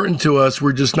important to us.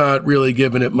 We're just not really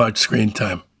giving it much screen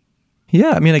time.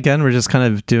 Yeah, I mean, again, we're just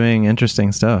kind of doing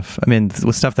interesting stuff. I mean,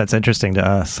 with stuff that's interesting to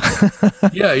us.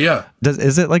 Yeah.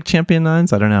 Is it like Champion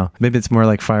Nines? I don't know. Maybe it's more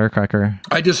like Firecracker.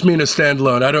 I just mean a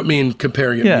standalone. I don't mean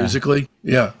comparing it musically.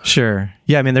 Yeah. Sure.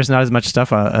 Yeah, I mean, there's not as much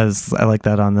stuff as I like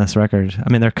that on this record.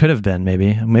 I mean, there could have been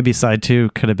maybe side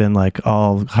 2 could have been like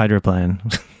all hydroplane.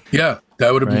 Yeah.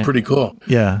 That would have been pretty cool.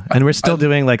 Yeah. And we're still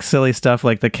doing like silly stuff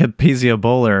like the Capizio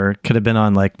Bowler could have been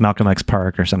on like Malcolm X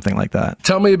Park or something like that.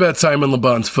 Tell me about Simon Le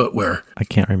Bon's footwear. I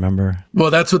can't remember. Well,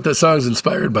 that's what the song's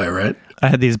inspired by, right? I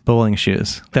had these bowling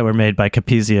shoes that were made by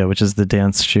Capizio, which is the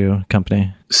dance shoe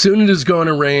company. Soon It Is Going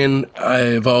to Rain.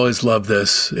 I've always loved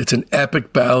this. It's an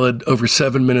epic ballad over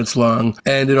 7 minutes long,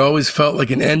 and it always felt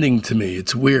like an ending to me.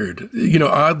 It's weird. You know,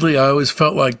 oddly, I always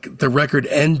felt like the record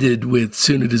ended with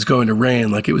Soon It Is Going to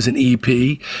Rain, like it was an EP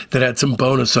that had some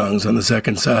bonus songs on the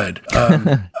second side.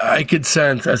 I could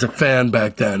sense as a fan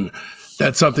back then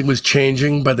that something was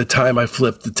changing by the time I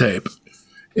flipped the tape.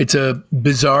 It's a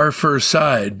bizarre first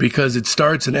side because it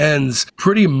starts and ends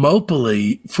pretty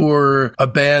mopily for a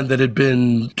band that had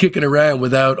been kicking around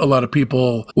without a lot of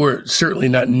people, or certainly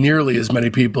not nearly as many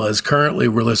people as currently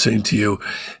were listening to you.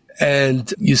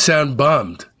 And you sound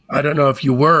bummed. I don't know if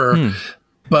you were,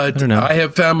 but I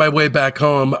have found my way back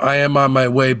home. I am on my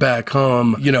way back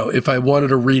home. You know, if I wanted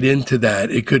to read into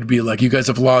that, it could be like, you guys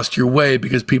have lost your way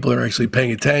because people are actually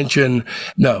paying attention.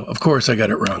 No, of course I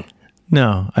got it wrong.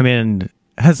 No, I mean,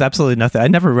 has absolutely nothing. I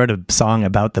never wrote a song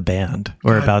about the band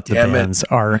or about the band's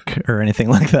arc or anything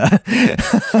like that.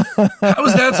 How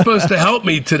is that supposed to help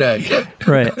me today?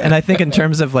 Right. And I think in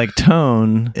terms of like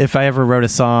tone, if I ever wrote a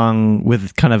song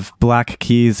with kind of black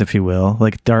keys, if you will,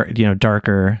 like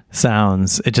darker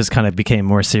sounds, it just kind of became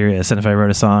more serious. And if I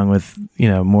wrote a song with,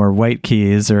 more white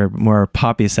keys or more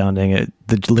poppy sounding,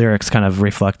 the lyrics kind of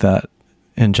reflect that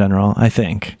in general. I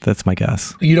think that's my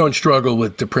guess. You don't struggle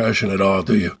with depression at all,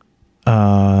 do you?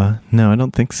 No, I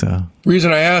don't think so.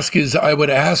 Reason I ask is I would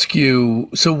ask you,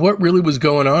 so what really was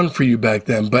going on for you back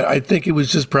then? But I think it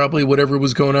was just probably whatever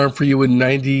was going on for you in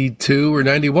 92 or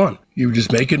 91. You were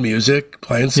just making music,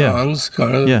 playing songs.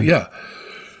 Yeah.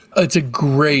 It's a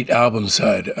great album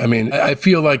side. I mean, I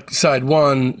feel like side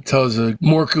 1 tells a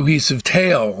more cohesive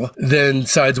tale than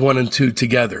sides 1 and 2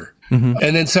 together. Mm-hmm.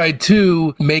 And then side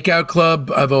 2, Makeout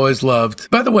Club, I've always loved.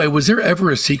 By the way, was there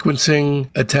ever a sequencing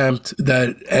attempt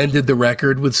that ended the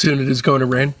record with Soon It Is Going to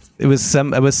Rain? It was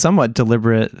somewhat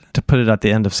deliberate to put it at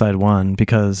the end of side 1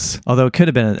 because, although it could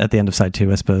have been at the end of side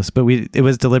 2, I suppose, but it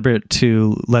was deliberate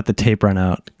to let the tape run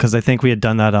out because I think we had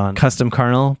done that on Custom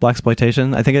Carnal,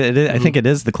 Blaxploitation. I think it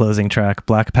is the closing track,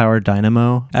 Black Power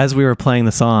Dynamo. As we were playing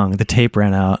the song, the tape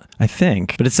ran out, I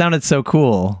think, but it sounded so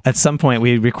cool. At some point,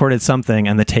 we recorded something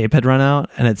and the tape had run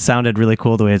out, and it sounded really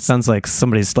cool the way it sounds like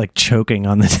somebody's like choking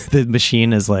on the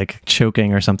machine is like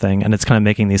choking or something, and it's kind of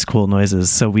making these cool noises.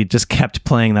 So we just kept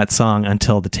playing that song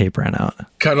until the tape ran out.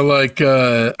 Kind of like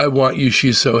I Want You,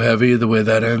 She's So Heavy, the way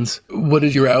that ends. What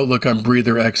is your outlook on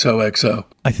Breather XOXO?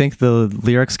 I think the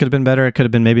lyrics could have been better. It could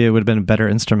have been, maybe it would have been a better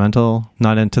instrumental,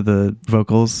 not into the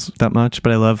vocals that much,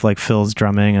 but I love like Phil's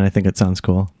drumming and I think it sounds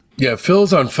cool. Yeah,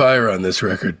 Phil's on fire on this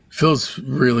record. Phil's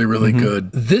really, really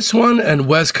good. This one and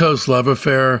West Coast Love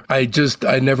Affair, I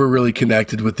never really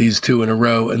connected with these two in a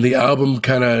row. And the album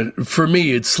kind of, for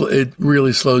me, it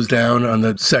really slows down on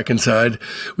the second side,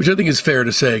 which I think is fair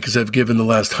to say because I've given the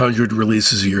last 100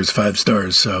 releases of yours 5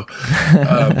 stars. So,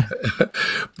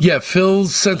 yeah,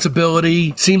 Phil's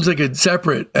sensibility seems like a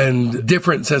separate and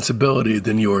different sensibility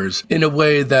than yours in a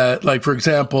way that, like, for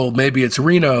example, maybe it's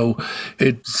Reno.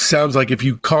 It sounds like if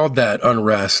you called that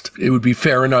Unrest, it would be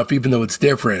fair enough, even though it's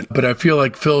different. But I feel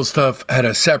like Phil's stuff had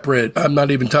a separate, I'm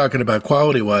not even talking about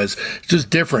quality wise, it's just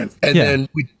different. And then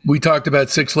we talked about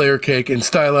 6 Layer Cake, and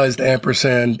Stylized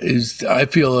Ampersand is, I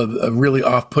feel, a really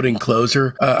off-putting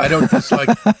closer. I don't dislike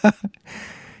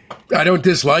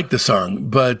the song,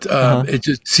 but it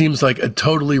just seems like a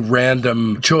totally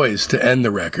random choice to end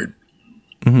the record.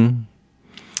 Mm-hmm.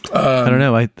 I don't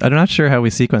know. I'm not sure how we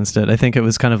sequenced it. I think it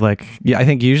was kind of like, I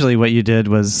think usually what you did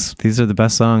was these are the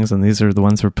best songs and these are the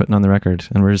ones we're putting on the record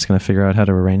and we're just going to figure out how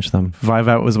to arrange them. Vibe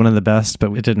Out was one of the best,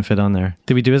 but it didn't fit on there.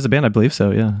 Did we do it as a band? I believe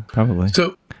so. Yeah, probably.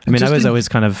 So, I mean, I was always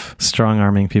kind of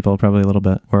strong-arming people probably a little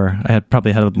bit, or I had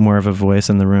probably had more of a voice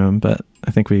in the room, but I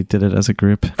think we did it as a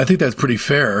group. I think that's pretty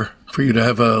fair for you to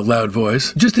have a loud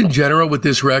voice. Just in general with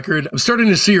this record, I'm starting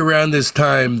to see around this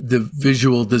time the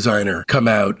visual designer come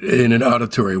out in an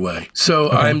auditory way.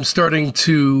 So I'm starting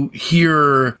to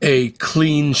hear a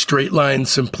clean, straight line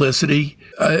simplicity.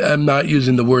 I'm not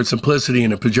using the word simplicity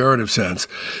in a pejorative sense,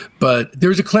 but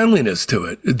there's a cleanliness to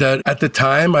it that at the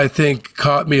time I think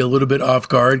caught me a little bit off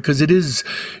guard, because it is,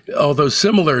 although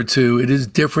similar to, it is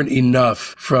different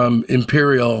enough from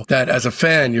Imperial that as a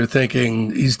fan, you're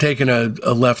thinking he's taken a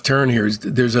left turn here.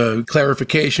 There's a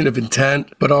clarification of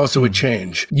intent, but also a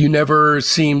change. You never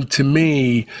seemed to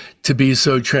me to be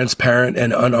so transparent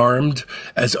and unarmed,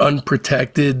 as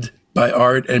unprotected by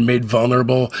art and made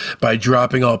vulnerable by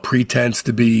dropping all pretense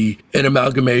to be an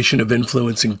amalgamation of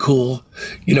influence and cool.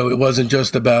 You know, it wasn't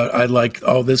just about, I like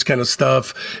all this kind of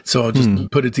stuff, so I'll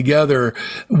just put it together.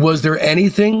 Was there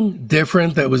anything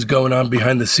different that was going on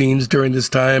behind the scenes during this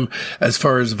time as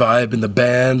far as vibe in the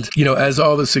band? You know, as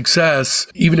all the success,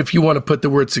 even if you want to put the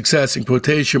word success in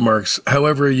quotation marks,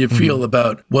 however you feel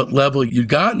about what level you'd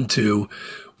gotten to,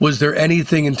 was there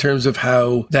anything in terms of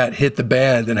how that hit the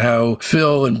band and how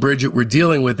Phil and Bridget were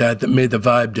dealing with that made the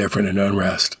vibe different in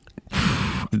Unrest?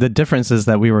 The difference is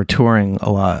that we were touring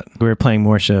a lot. We were playing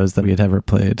more shows than we had ever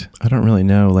played. I don't really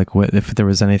know like what if there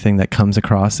was anything that comes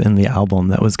across in the album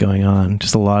that was going on.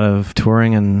 Just a lot of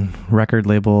touring and record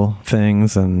label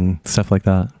things and stuff like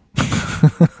that.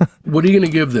 What are you going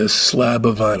to give this slab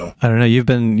of vinyl? I don't know. You've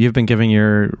been giving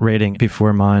your rating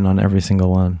before mine on every single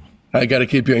one. I got to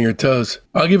keep you on your toes.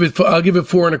 I'll give it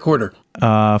 4.25.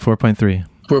 4.3.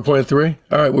 4.3?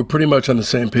 All right, we're pretty much on the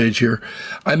same page here.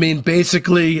 I mean,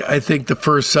 basically, I think the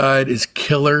first side is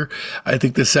killer. I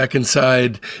think the second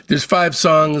side, there's 5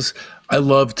 songs. I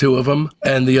love 2 of them,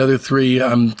 and the other 3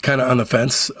 I'm kind of on the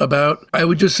fence about. I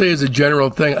would just say as a general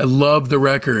thing, I love the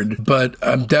record, but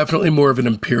I'm definitely more of an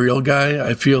Imperial guy.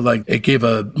 I feel like it gave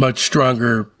a much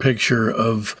stronger picture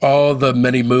of all the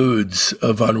many moods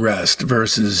of Unrest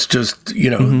versus just, you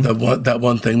know, that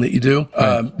one thing that you do.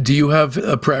 Right. Do you have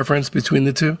a preference between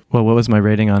the 2? Well, what was my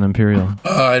rating on Imperial?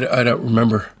 I don't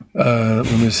remember. Let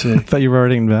me see. I thought you were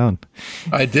writing them down.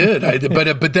 I did.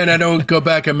 But then I don't go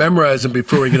back and memorize them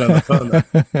before we get on the phone.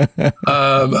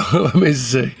 Let me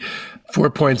see.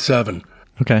 4.7.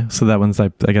 Okay, so that one's, I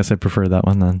guess I prefer that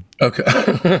one then. Okay.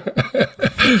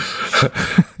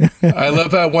 I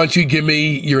love how once you give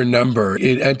me your number,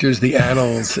 it enters the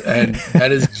annals, and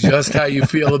that is just how you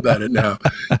feel about it now.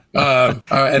 And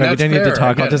we that's don't need to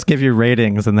talk. I'll just give you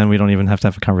ratings, and then we don't even have to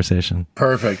have a conversation.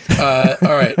 Perfect. All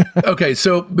right. Okay,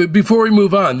 so before we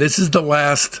move on, this is the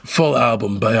last full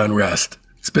album by Unrest.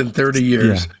 It's been 30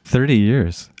 years. Yeah, 30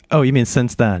 years. Oh, you mean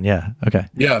since then? Yeah. Okay.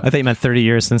 Yeah. I thought you meant 30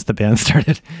 years since the band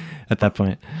started at that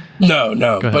point.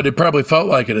 No, but it probably felt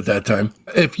like it at that time.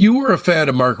 If you were a fan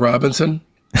of Mark Robinson,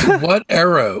 what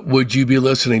era would you be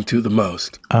listening to the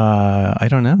most? I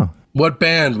don't know. What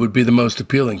band would be the most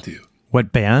appealing to you?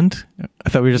 What band? I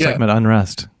thought we were just talking about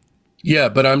Unrest. Yeah,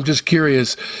 but I'm just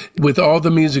curious, with all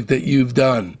the music that you've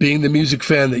done, being the music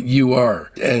fan that you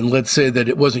are, and let's say that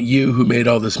it wasn't you who made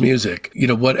all this music, you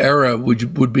know, what era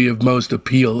would be of most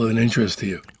appeal and interest to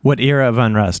you? What era of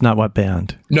Unrest, not what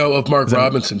band? No, of Mark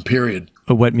Robinson, period.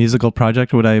 What musical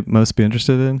project would I most be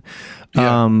interested in?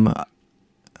 Yeah.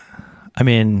 I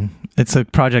mean, it's a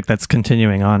project that's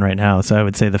continuing on right now, so I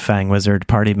would say the Fang Wizard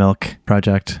Party Milk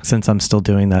project. Since I'm still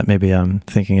doing that, maybe I'm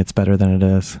thinking it's better than it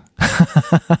is.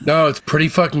 No, it's pretty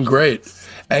fucking great.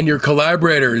 And your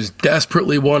collaborator is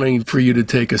desperately wanting for you to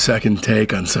take a second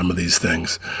take on some of these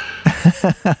things.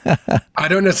 I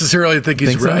don't necessarily think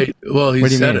he's right. So? Well, he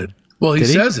said it. Well, he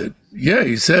says it. Yeah,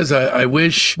 he says, I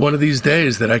wish one of these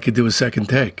days that I could do a second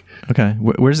take. Okay.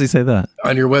 Where does he say that?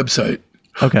 On your website.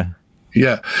 Okay.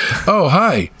 Yeah. Oh,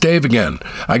 hi, Dave again.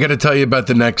 I got to tell you about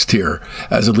the next tier.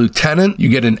 As a lieutenant, you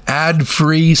get an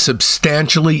ad-free,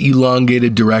 substantially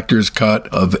elongated director's cut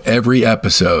of every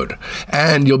episode.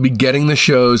 And you'll be getting the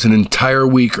shows an entire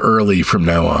week early from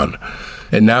now on.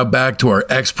 And now back to our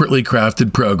expertly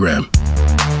crafted program.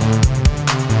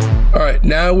 All right,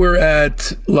 now we're at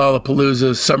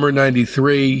Lollapalooza, Summer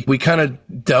 93. We kind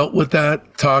of dealt with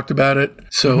that, talked about it.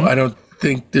 So I don't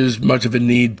think there's much of a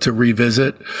need to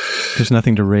revisit. There's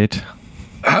nothing to rate.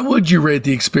 How would you rate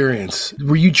the experience?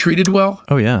 Were you treated well?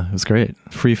 Oh yeah, it was great.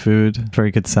 Free food,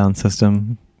 very good sound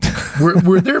system.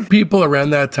 Were there people around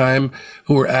that time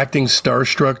who were acting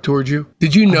starstruck towards you?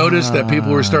 Did you notice that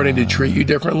people were starting to treat you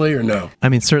differently or no? I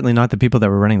mean, certainly not the people that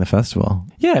were running the festival.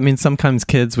 Yeah, I mean, sometimes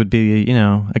kids would be, you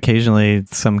know, occasionally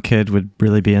some kid would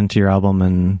really be into your album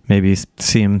and maybe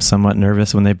seem somewhat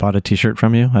nervous when they bought a t-shirt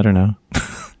from you. I don't know.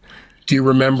 Do you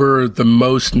remember the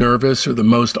most nervous or the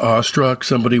most awestruck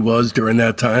somebody was during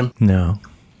that time? No.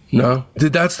 No?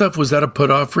 Was that a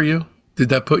put off for you? Did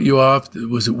that put you off?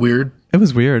 Was it weird? It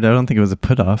was weird. I don't think it was a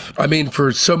put off. I mean,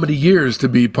 for so many years to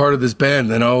be part of this band,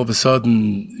 then all of a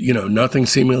sudden, nothing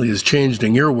seemingly has changed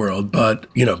in your world, but,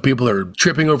 people are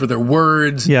tripping over their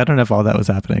words. Yeah, I don't know if all that was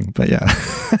happening, but yeah.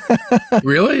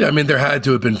 Really? I mean, there had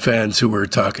to have been fans who were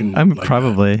talking.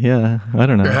 Probably, yeah. I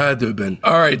don't know. There had to have been.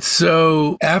 All right.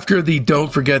 So after the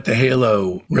Don't Forget the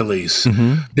Halo release,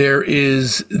 there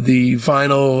is the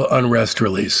final Unrest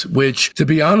release, which, to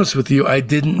be honest with you, I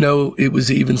didn't know it was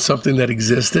even something that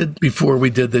existed before we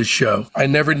did this show. I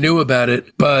never knew about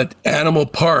it, but Animal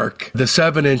Park, the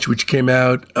 7-inch, which came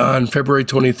out on February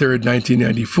 23rd,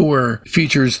 1994,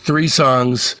 features 3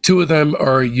 songs. 2 of them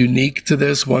are unique to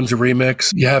this. One's a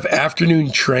remix. You have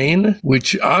Afternoon Train,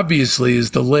 which obviously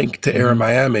is the link to Air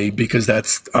Miami because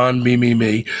that's on Me, Me,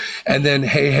 Me. And then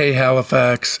Hey, Hey,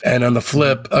 Halifax. And on the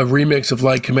flip, a remix of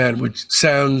Light Command, which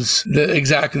sounds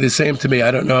exactly the same to me.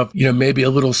 I don't know if, maybe a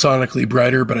little sonically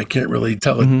brighter, but I can't really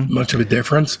tell much of a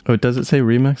difference. Oh, does it say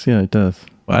remix? Yeah, it does.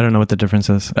 I don't know what the difference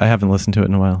is. I haven't listened to it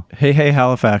in a while. Hey Hey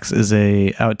Halifax is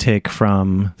a outtake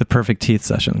from the Perfect Teeth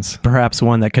sessions. Perhaps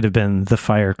one that could have been the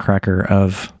firecracker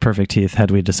of Perfect Teeth had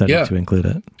we decided to include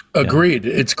it. Agreed.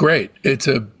 Yeah. It's great. It's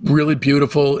a really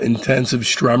beautiful, intensive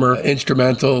strummer,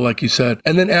 instrumental, like you said.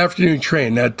 And then Afternoon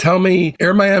Train. Now tell me,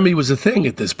 Air Miami was a thing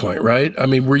at this point, right? I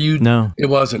mean, were you? No. It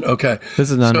wasn't. Okay.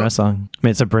 This is an Unrest song. I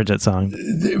mean, it's a Bridget song.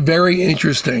 Very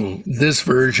interesting, this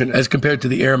version, as compared to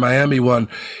the Air Miami one.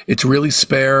 It's really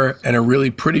spare and a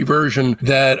really pretty version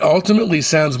that ultimately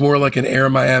sounds more like an Air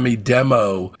Miami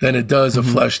demo than it does a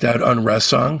fleshed out Unrest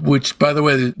song, which, by the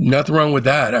way, nothing wrong with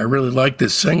that. I really like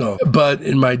this single. But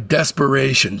in my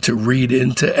desperation to read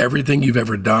into everything you've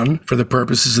ever done for the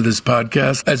purposes of this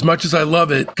podcast, as much as I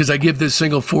love it, because I give this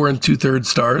single 4 2/3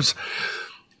 stars,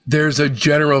 there's a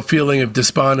general feeling of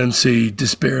despondency,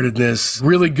 dispiritedness,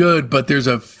 really good, but there's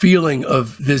a feeling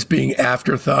of this being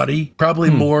afterthoughty,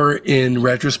 probably more in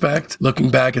retrospect,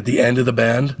 looking back at the end of the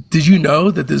band. Did you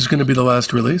know that this is going to be the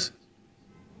last release?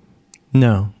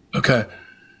 No. Okay.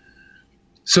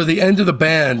 So the end of the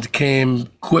band came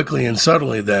quickly and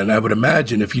suddenly then, I would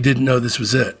imagine, if you didn't know this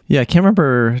was it. Yeah, I can't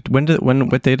remember.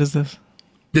 What date is this?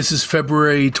 This is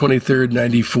February 23rd,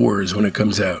 94 is when it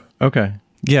comes out. Okay.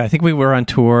 Yeah, I think we were on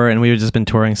tour and we had just been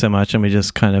touring so much and we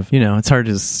just kind of, it's hard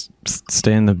to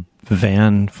stay in the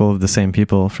van full of the same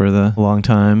people for the long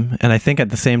time. And I think at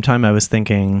the same time I was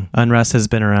thinking Unrest has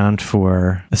been around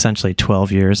for essentially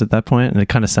 12 years at that point, and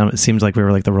it seems like we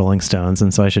were like the Rolling Stones,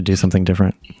 and so I should do something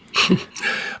different.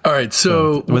 All right,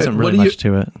 so it wasn't really much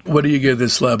to it. What do you give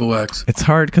this Slab of Wax? It's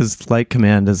hard because Light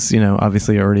Command is,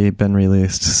 obviously already been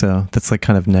released, so that's like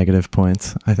kind of negative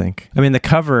points, I think. I mean, the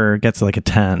cover gets like a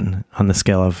 10 on the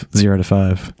scale of 0 to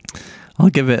 5. I'll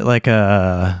give it like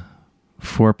a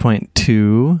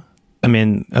 4.2. I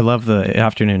mean, I love the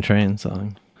Afternoon Train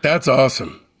song. That's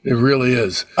awesome. It really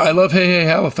is. I love Hey Hey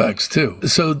Halifax too.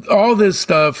 So all this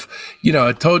stuff,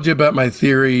 I told you about my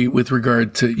theory with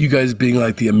regard to you guys being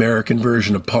like the American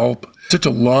version of Pulp. Such a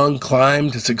long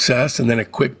climb to success and then a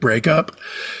quick breakup.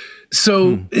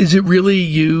 So is it really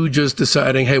you just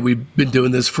deciding, hey, we've been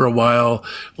doing this for a while,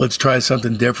 let's try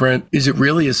something different? Is it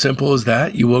really as simple as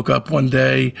that? You woke up one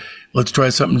day, let's try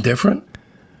something different?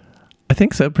 I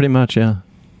think so, pretty much, yeah.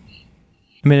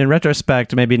 I mean, in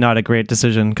retrospect, maybe not a great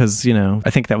decision because, I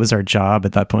think that was our job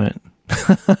at that point.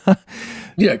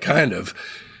 Yeah, kind of.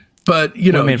 But,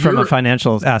 from a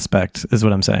financial aspect is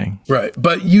what I'm saying. Right.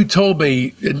 But you told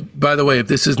me, and by the way, if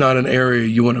this is not an area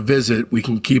you want to visit, we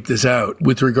can keep this out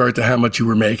with regard to how much you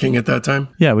were making at that time.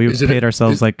 Yeah, we paid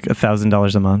ourselves like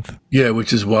 $1,000 a month. Yeah,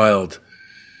 which is wild.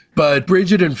 But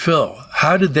Bridget and Phil,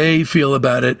 how did they feel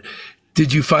about it?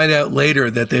 Did you find out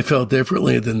later that they felt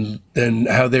differently than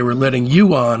how they were letting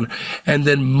you on? And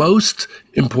then most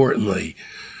importantly,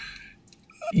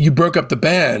 you broke up the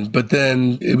band, but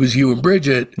then it was you and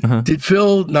Bridget. Did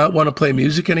Phil not want to play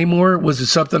music anymore? Was it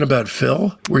something about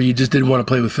Phil where you just didn't want to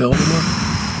play with Phil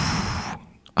anymore?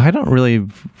 I don't really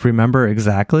remember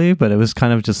exactly, but it was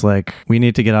kind of just like, we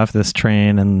need to get off this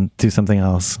train and do something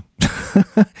else.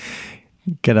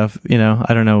 Get off,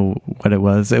 I don't know what it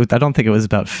was. I don't think it was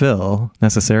about Phil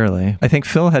necessarily. I think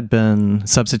Phil had been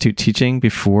substitute teaching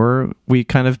before we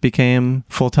kind of became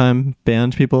full-time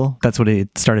band people. That's what he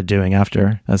started doing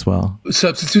after as well.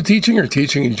 Substitute teaching or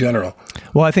teaching in general?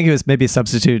 Well, I think it was maybe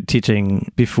substitute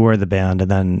teaching before the band and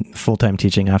then full-time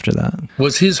teaching after that.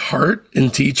 Was his heart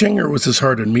in teaching or was his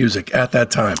heart in music at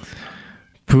that time?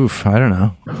 Poof, I don't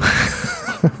know.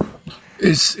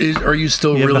 Are you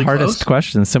still you really have the hardest close?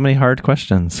 Questions? So many hard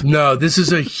questions. No, this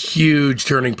is a huge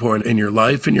turning point in your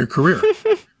life and your career.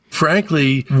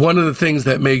 frankly, one of the things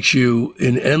that makes you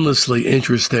an endlessly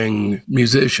interesting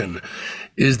musician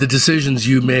is the decisions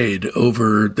you made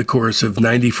over the course of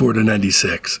 94 to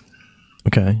 96.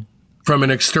 Okay. From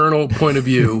an external point of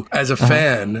view, as a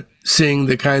fan, seeing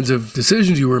the kinds of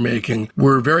decisions you were making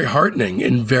were very heartening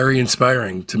and very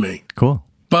inspiring to me. Cool.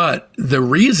 But the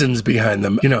reasons behind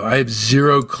them, I have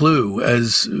zero clue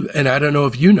and I don't know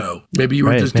if you know. Maybe you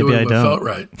were just doing what felt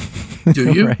right.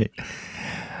 Do you? Right.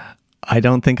 I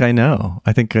don't think I know.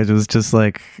 I think it was just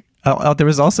like, there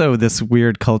was also this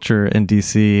weird culture in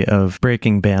DC of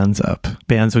breaking bands up.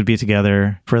 Bands would be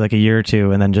together for like a year or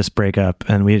two and then just break up.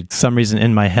 And we, some reason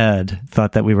in my head,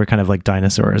 thought that we were kind of like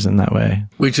dinosaurs in that way.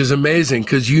 Which is amazing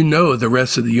because the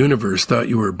rest of the universe thought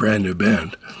you were a brand new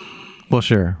band. Well,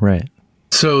 sure. Right.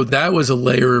 So that was a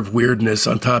layer of weirdness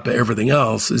on top of everything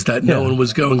else, is that no one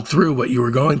was going through what you were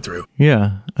going through.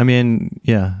 Yeah. I mean,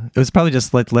 yeah. It was probably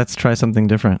just like, let's try something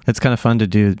different. It's kind of fun to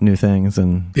do new things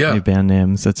and new band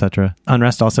names, etc.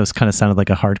 Unrest also kind of sounded like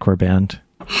a hardcore band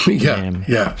name.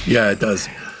 Yeah, it does.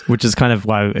 Which is kind of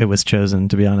why it was chosen,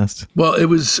 to be honest. Well, it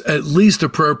was at least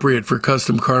appropriate for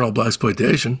custom carnal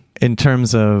blaxploitation. In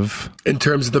terms of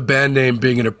the band name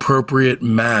being an appropriate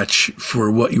match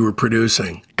for what you were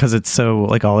producing. Because it's so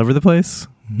like all over the place?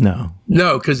 No,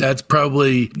 because that's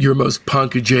probably your most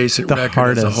punk adjacent record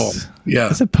hardest. As a whole. Yeah.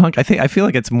 Is it punk? I feel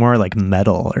like it's more like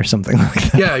metal or something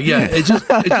like that. Yeah.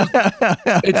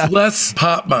 It's less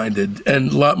pop minded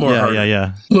and a lot more hard.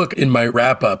 Yeah. Look, in my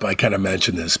wrap up, I kind of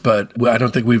mentioned this, but I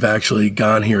don't think we've actually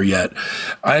gone here yet.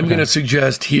 I'm going to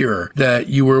suggest here that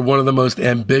you were one of the most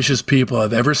ambitious people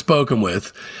I've ever spoken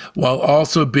with, while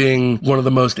also being one of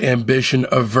the most ambition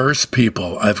averse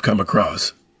people I've come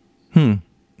across.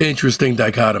 Interesting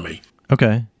dichotomy.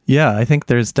 Okay. Yeah, I think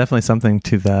there's definitely something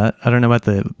to that. I don't know about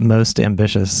the most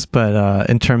ambitious, but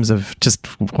in terms of just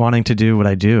wanting to do what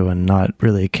I do and not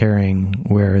really caring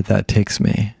where that takes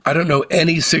me. I don't know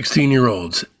any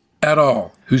 16-year-olds at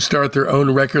all who start their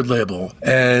own record label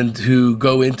and who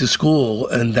go into school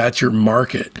and that's your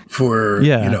market for,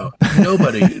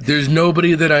 nobody. There's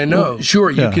nobody that I know. Well,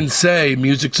 sure, you can say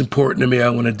music's important to me. I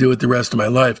want to do it the rest of my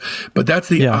life. But that's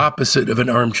the opposite of an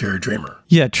armchair dreamer.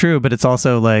 Yeah, true. But it's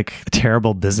also like a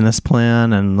terrible business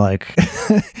plan. And like,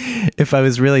 if I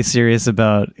was really serious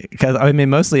about, because I mean,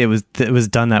 mostly it was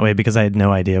done that way because I had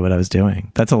no idea what I was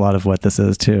doing. That's a lot of what this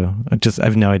is too. I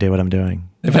have no idea what I'm doing.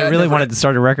 If I really wanted to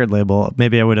start a record label,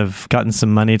 maybe I would have gotten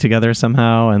some money together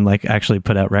somehow and like actually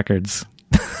put out records.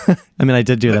 I mean, I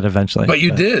did do that eventually. But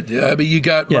you did. I mean, you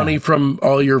got money from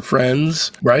all your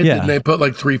friends, right? Yeah. Didn't they put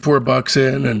like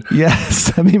 $3-4 in? And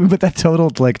yes. I mean, but that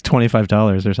totaled like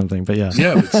 $25 or something. But yeah.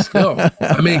 Yeah, but still.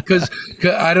 I mean, because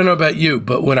I don't know about you,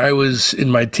 but when I was in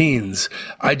my teens,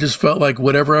 I just felt like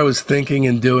whatever I was thinking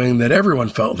and doing, that everyone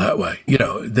felt that way.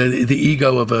 The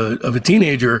ego of a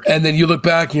teenager. And then you look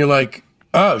back and you're like,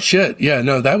 oh, shit. Yeah,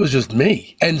 no, that was just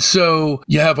me. And so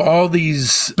you have all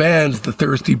these bands, the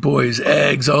Thirsty Boys,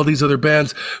 Eggs, all these other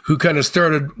bands who kind of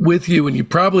started with you. And you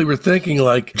probably were thinking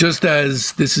like, just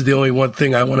as this is the only one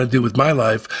thing I want to do with my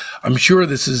life, I'm sure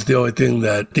this is the only thing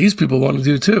that these people want to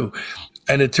do too.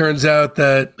 And it turns out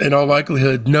that in all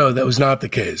likelihood, no, that was not the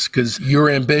case, because your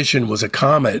ambition was a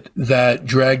comet that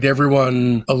dragged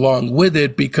everyone along with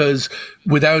it, because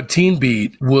without Teen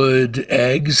Beat, would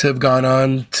Eggs have gone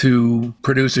on to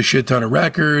produce a shit ton of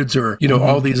records or,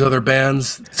 all these other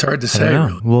bands? It's hard to say.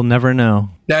 Really. We'll never know.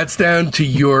 That's down to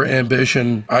your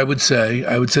ambition, I would say.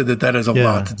 I would say that has a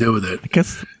lot to do with it. I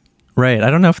guess. Right. I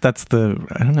don't know if that's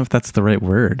the right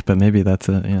word, but maybe that's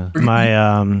it. Yeah.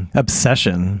 My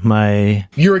obsession.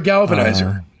 You're a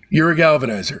galvanizer. You're a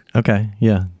galvanizer. Okay.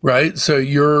 Yeah. Right. So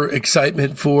your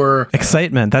excitement.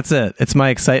 That's it. It's my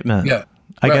excitement. Yeah.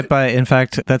 I get by. In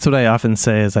fact, that's what I often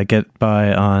say is I get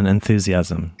by on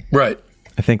enthusiasm. Right.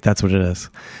 I think that's what it is.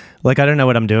 Like, I don't know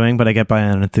what I'm doing, but I get by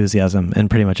on enthusiasm in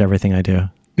pretty much everything I do.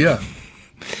 Yeah.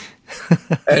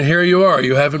 And here you are.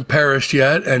 You haven't perished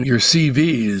yet, and your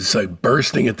CV is like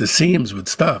bursting at the seams with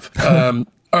stuff. All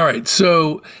right.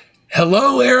 So,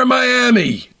 hello, Air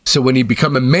Miami. So when you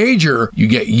become a major, you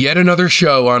get yet another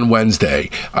show on Wednesday.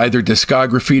 Either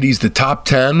Discography's The Top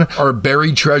 10, our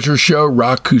Buried Treasure show,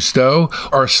 Rock Cousteau,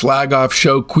 our Slag Off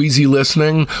show, Queasy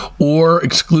Listening, or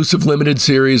exclusive limited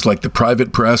series like The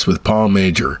Private Press with Paul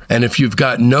Major. And if you've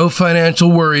got no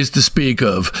financial worries to speak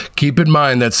of, keep in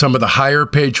mind that some of the higher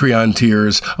Patreon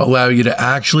tiers allow you to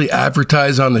actually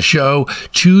advertise on the show,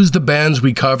 choose the bands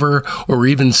we cover, or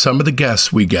even some of the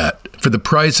guests we get. For the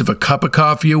price of a cup of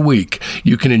coffee a week,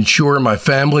 you can ensure my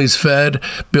family's fed,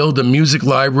 build a music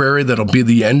library that'll be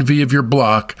the envy of your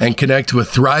block, and connect to a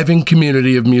thriving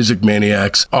community of music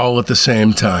maniacs all at the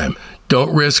same time.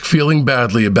 Don't risk feeling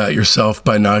badly about yourself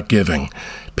by not giving.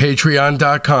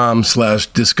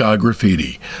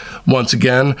 Patreon.com/discography. Once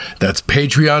again, that's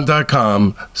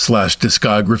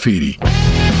patreon.com/discography.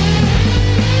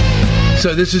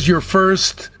 So this is your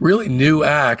first really new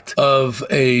act of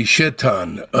a shit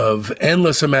ton of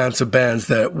endless amounts of bands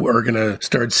that are going to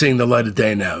start seeing the light of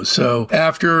day now. So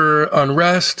after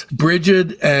Unrest,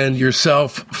 Bridget and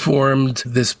yourself formed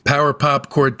this power pop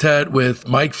quartet with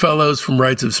Mike Fellows from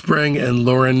Rites of Spring and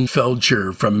Lauren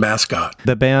Feldscher from Mascot.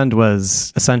 The band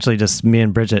was essentially just me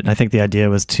and Bridget. And I think the idea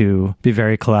was to be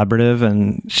very collaborative,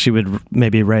 and she would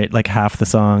maybe write like half the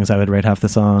songs, I would write half the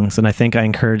songs. And I think I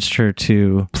encouraged her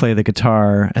to play the guitar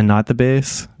and not the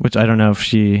bass, which I don't know if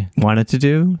she wanted to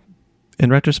do in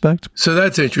retrospect. So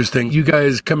that's interesting. You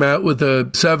guys come out with a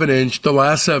 7-inch, the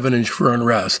last 7-inch for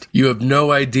Unrest. You have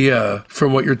no idea,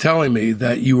 from what you're telling me,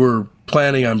 that you were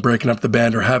planning on breaking up the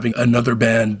band or having another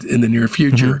band in the near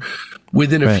future. Mm-hmm.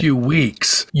 Within a few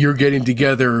weeks, you're getting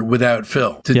together without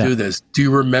Phil to do this. Do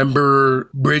you remember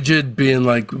Bridget being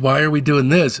like, why are we doing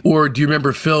this? Or do you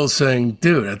remember Phil saying,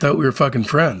 dude, I thought we were fucking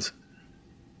friends?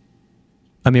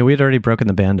 I mean, we had already broken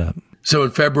the band up. So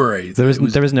in February... There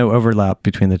was no overlap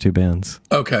between the two bands.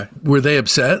 Okay. Were they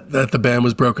upset that the band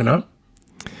was broken up?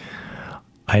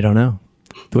 I don't know.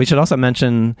 We should also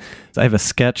mention, I have a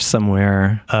sketch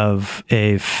somewhere of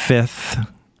a 5th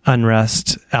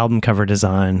Unrest album cover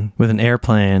design with an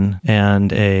airplane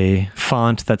and a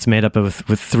font that's made up of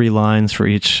with 3 lines for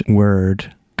each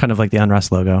word, kind of like the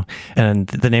Unrest logo. And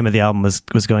the name of the album was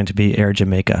going to be Air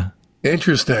Jamaica.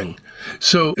 Interesting.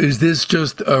 So is this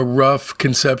just a rough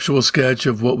conceptual sketch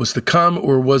of what was to come,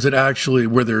 or was it actually,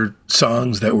 were there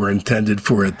songs that were intended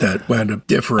for it that wound up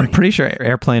differing? I'm pretty sure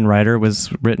Airplane Rider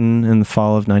was written in the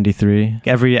fall of 93.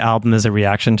 Every album is a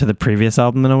reaction to the previous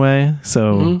album in a way.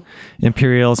 So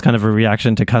Imperial is kind of a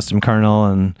reaction to Custom Carnal,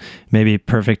 and maybe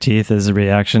Perfect Teeth is a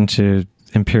reaction to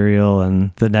Imperial, and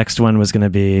the next one was going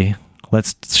to be,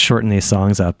 let's shorten these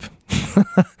songs up.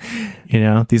 You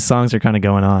know, these songs are kind of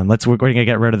going on. We're going to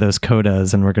get rid of those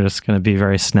codas, and we're just going to be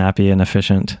very snappy and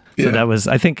efficient. Yeah. So that was,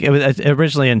 I think it was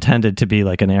originally intended to be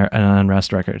like an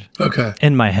Unrest record. Okay.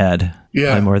 In my head.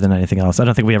 Yeah. More than anything else. I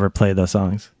don't think we ever played those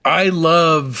songs. I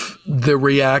love the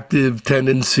reactive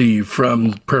tendency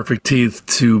from Perfect Teeth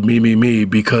to Me, Me, Me,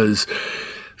 because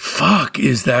fuck,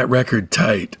 is that record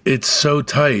tight. It's so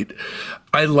tight.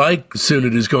 I like Soon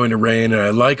It Is Going to Rain, and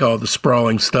I like all the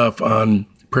sprawling stuff on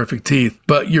Perfect Teeth,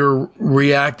 but your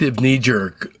reactive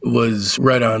knee-jerk was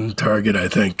right on target, I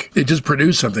think. It just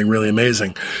produced something really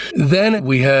amazing. Then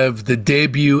we have the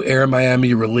debut Air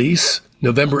Miami release,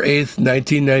 November 8th,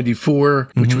 1994,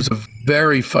 which was a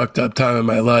very fucked up time in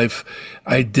my life.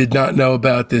 I did not know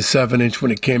about this 7-inch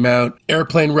when it came out.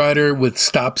 Airplane Rider with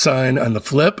stop sign on the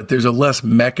flip. There's a less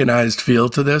mechanized feel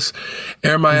to this.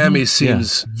 Air Miami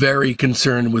seems very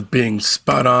concerned with being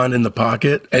spot on in the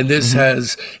pocket. And this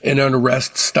has an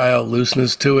Unrest style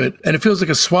looseness to it. And it feels like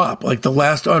a swap. Like the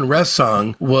last Unrest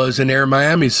song was an Air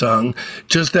Miami song,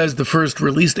 just as the first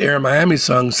released Air Miami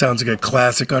song sounds like a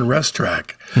classic Unrest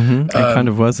track. It kind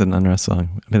of was an Unrest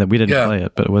song. I mean, we didn't play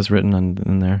it, but it was written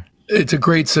in there. It's a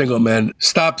great single, man.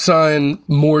 Stop sign,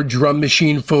 more drum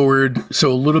machine forward,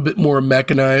 so a little bit more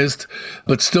mechanized,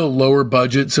 but still lower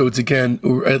budget. So it's again,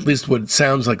 or at least what it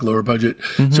sounds like lower budget.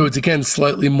 So it's again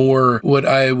slightly more what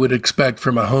I would expect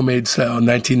from a homemade style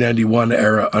 1991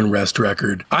 era Unrest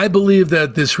record. I believe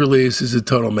that this release is a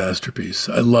total masterpiece.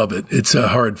 I love it. It's a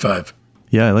hard 5.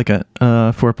 Yeah, I like it.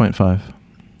 4.5.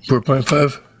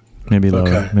 4.5? Maybe lower.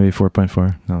 Okay. Maybe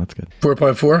 4.4. No, that's good.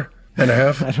 4.4 and a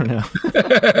half? I don't know.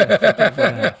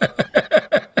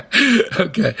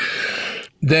 Okay.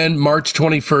 Then March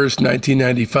 21st,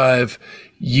 1995,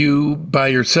 you by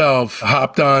yourself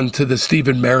hopped on to the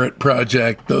Stephen Merritt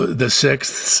project, the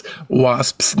Sixths,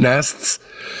 Wasps' Nests,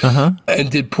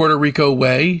 and did Puerto Rico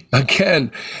Way.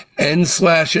 Again,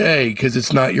 N/A, because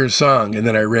it's not your song, and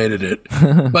then I rated it.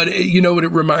 But you know what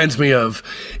it reminds me of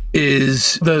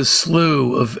is the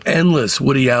slew of endless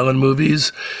Woody Allen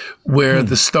movies where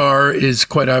the star is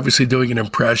quite obviously doing an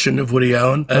impression of Woody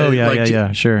Allen.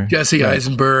 Sure. Jesse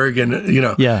Eisenberg, and you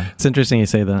know. Yeah, it's interesting you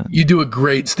say that. You do a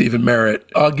great Stephen Merritt.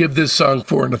 I'll give this song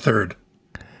 4 1/3.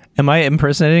 Am I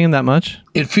impersonating him that much?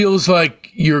 It feels like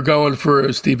you're going for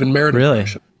a Stephen Merritt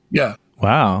impression. Yeah.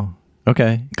 Wow.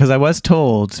 Okay. Because I was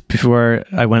told before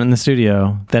I went in the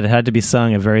studio that it had to be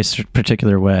sung a very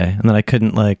particular way, and that I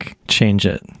couldn't change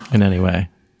it in any way.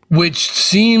 Which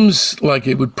seems like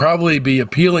it would probably be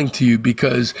appealing to you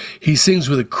because he sings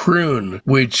with a croon,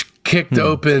 which kicked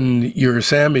open your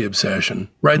Sammy obsession,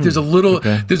 right? There's a little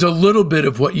bit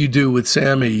of what you do with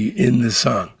Sammy in this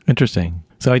song. Interesting.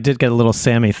 So I did get a little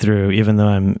Sammy through, even though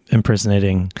I'm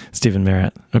impersonating Stephen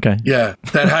Merritt. Okay. Yeah,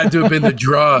 that had to have been the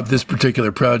draw of this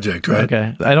particular project, right?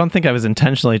 Okay. I don't think I was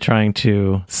intentionally trying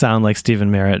to sound like Stephen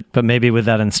Merritt, but maybe with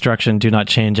that instruction, do not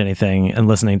change anything, and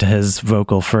listening to his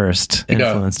vocal first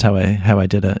influenced how I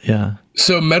did it. Yeah.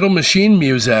 So Metal Machine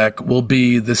Muzak will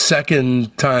be the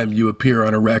second time you appear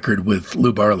on a record with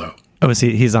Lou Barlow. Oh,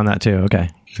 he's on that too. Okay.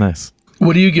 Nice.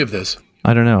 What do you give this?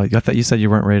 I don't know. I thought you said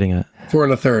you weren't rating it. 4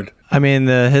 1/3. I mean,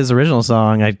 his original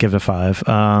song, I'd give it 5.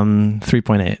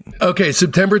 3.8. Okay,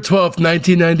 September 12th,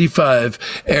 1995,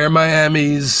 Air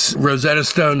Miami's Rosetta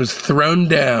Stone is thrown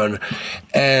down,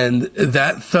 and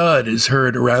that thud is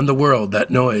heard around the world, that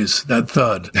noise, that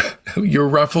thud. You're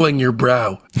ruffling your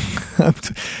brow.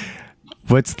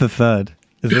 What's the thud?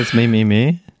 Is this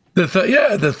me? The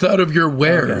thud of your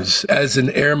wares as an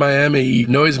Air Miami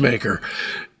noisemaker.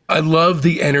 I love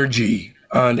the energy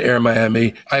on Air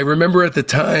Miami. I remember at the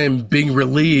time being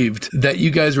relieved that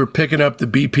you guys were picking up the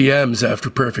BPMs after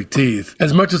Perfect Teeth.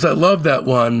 As much as I love that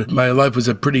one, my life was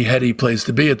a pretty heady place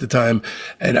to be at the time,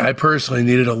 and I personally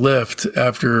needed a lift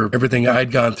after everything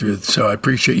I'd gone through. So I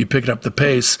appreciate you picking up the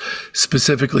pace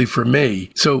specifically for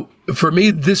me. So for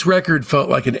me, this record felt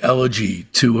like an elegy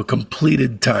to a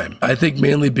completed time. I think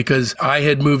mainly because I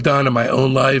had moved on in my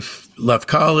own life, left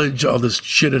college, all this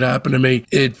shit had happened to me.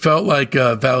 It felt like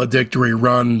a valedictory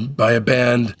run by a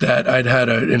band that I'd had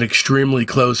an extremely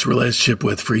close relationship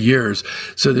with for years.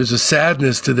 So there's a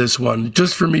sadness to this one,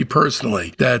 just for me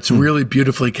personally, that's really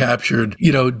beautifully captured.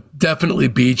 You know, definitely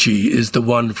Beachy is the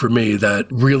one for me that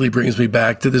really brings me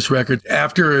back to this record.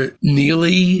 After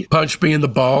Neely punched me in the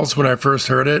balls when I first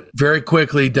heard it, very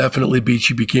quickly, definitely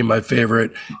Beachy became my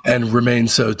favorite and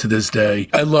remains so to this day.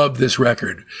 I love this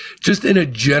record. Just in a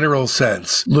general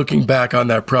sense, looking back on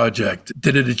that project,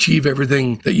 did it achieve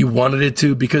everything that you wanted it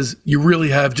to? Because you really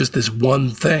have just this one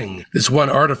thing, this one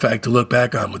artifact to look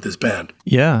back on with this band.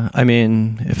 Yeah, I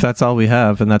mean, if that's all we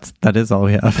have, and that is all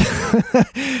we have,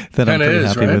 then I'm pretty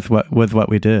happy with what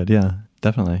we did. Yeah,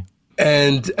 definitely.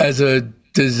 And as a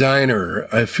designer,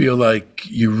 I feel like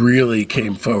you really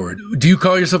came forward. Do you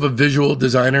call yourself a visual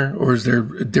designer, or is there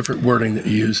a different wording that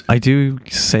you use? I do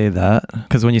say that,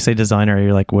 because when you say designer,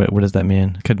 you're like, what does that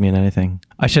mean? Could mean anything.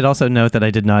 I should also note that I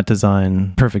did not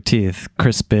design Perfect Teeth.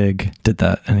 Chris Bigg did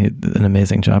that, and he did an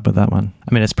amazing job with that one.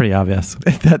 I mean, it's pretty obvious.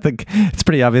 It's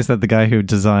pretty obvious that the guy who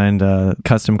designed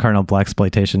Custom Carnal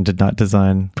Blaxploitation did not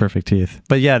design Perfect Teeth.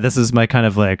 But yeah, this is my kind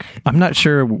of like, I'm not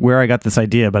sure where I got this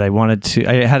idea, but I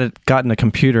had gotten a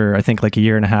computer, I think like a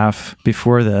year and a half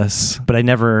before this, but I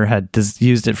never had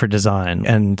used it for design.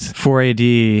 And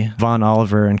 4AD, Von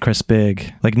Oliver, and Chris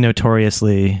Bigg, like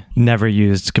notoriously never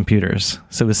used computers.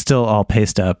 So it was still all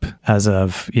paced up as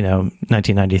of,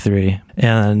 1993.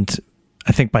 And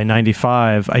I think by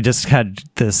 95, I just had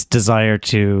this desire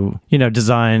to,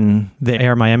 design the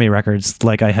Air Miami records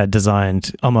like I had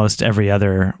designed almost every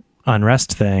other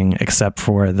Unrest thing except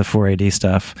for the 4AD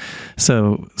stuff.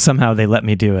 So somehow they let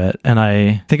me do it. And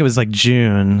I think it was like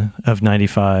June of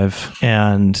 95.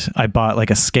 And I bought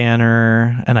like a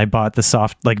scanner, and I bought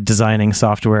the designing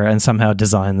software, and somehow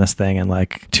designed this thing in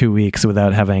like 2 weeks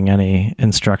without having any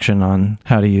instruction on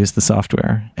how to use the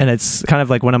software. And it's kind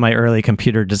of like one of my early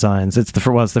computer designs. It's the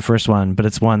first one, but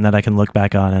it's one that I can look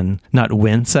back on and not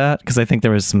wince at, because I think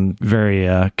there was some very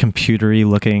computery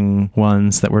looking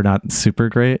ones that were not super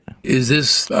great. Is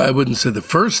this, I wouldn't say the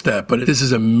first step, but this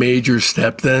is a major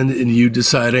step then in you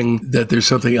deciding that there's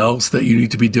something else that you need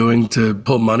to be doing to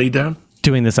pull money down?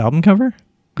 Doing this album cover?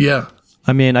 Yeah.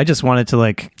 I mean, I just wanted to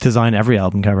like design every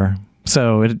album cover.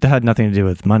 So it had nothing to do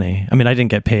with money. I mean, I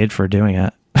didn't get paid for doing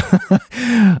it.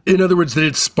 In other words, did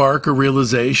it spark a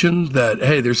realization that,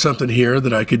 hey, there's something here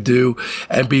that I could do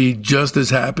and be just as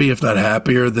happy, if not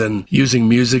happier, than using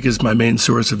music as my main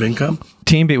source of income?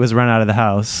 Team Beat was run out of the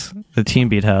house, the Team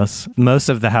Beat house. Most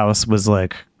of the house was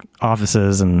like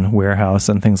offices and warehouse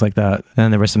and things like that.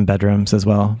 And there were some bedrooms as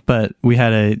well. But we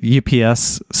had a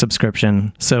UPS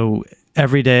subscription. So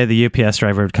every day the UPS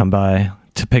driver would come by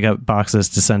to pick up boxes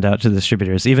to send out to the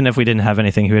distributors. Even if we didn't have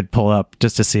anything, he would pull up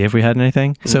just to see if we had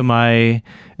anything. So my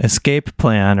escape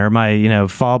plan, or my,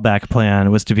 fallback plan,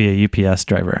 was to be a UPS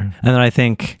driver. And then I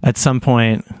think at some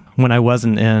point, when I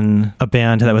wasn't in a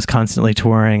band that was constantly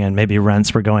touring, and maybe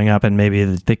rents were going up, and maybe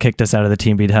they kicked us out of the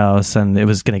Team Beat house and it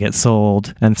was going to get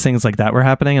sold, and things like that were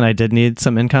happening, and I did need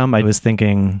some income, I was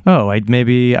thinking,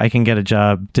 maybe I can get a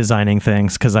job designing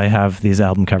things because I have these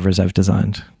album covers I've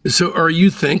designed. So are you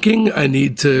thinking I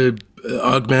need to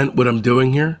augment what I'm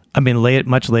doing here? I mean,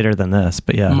 much later than this,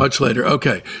 but yeah. Much later.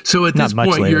 Okay. So at this not much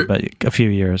point, later, but a few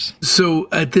years. So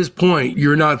at this point,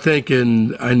 you're not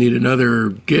thinking, I need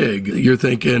another gig. You're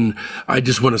thinking, I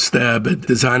just want to stab at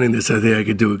designing this. I think I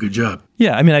could do a good job.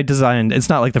 Yeah, I mean, it's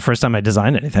not like the first time I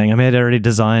designed anything. I mean, I'd already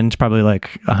designed probably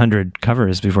like 100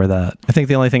 covers before that. I think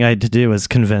the only thing I had to do was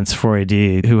convince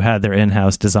 4AD, who had their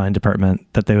in-house design department,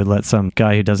 that they would let some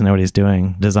guy who doesn't know what he's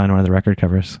doing design one of the record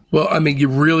covers. Well, I mean, you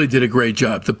really did a great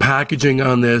job. The packaging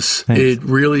on this, Thanks. It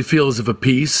really feels of a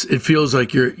piece. It feels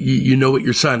like you know what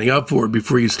you're signing up for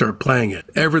before you start playing it.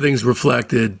 Everything's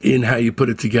reflected in how you put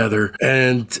it together.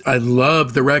 And I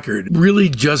love the record, really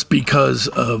just because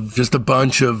of just a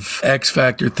bunch of X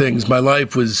Factor things. My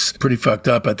life was pretty fucked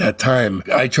up at that time.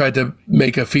 I tried to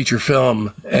make a feature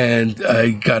film and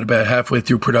I got about halfway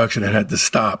through production and had to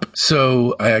stop.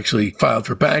 So I actually filed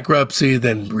for bankruptcy,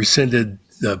 then rescinded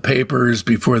the papers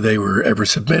before they were ever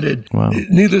submitted. Wow.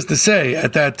 Needless to say,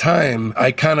 at that time,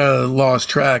 I kind of lost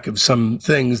track of some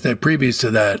things that previous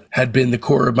to that had been the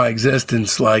core of my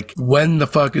existence, like when the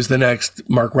fuck is the next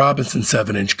Mark Robinson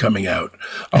 7-inch coming out?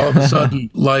 All of a sudden,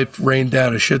 life rained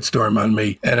down a shitstorm on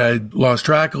me, and I lost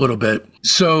track a little bit.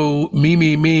 So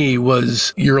Me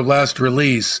was your last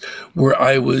release where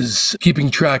I was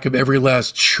keeping track of every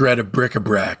last shred of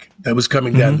bric-a-brac that was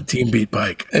coming down the Team Beat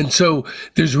Pike. And so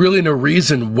there's really no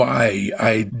reason why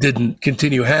I didn't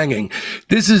continue hanging.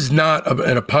 This is not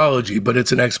an apology, but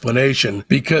it's an explanation,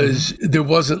 because there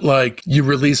wasn't like you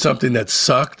released something that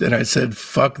sucked and I said,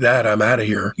 fuck that, I'm out of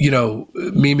here. You know,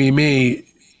 Me,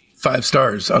 5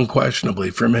 stars, unquestionably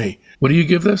for me. What do you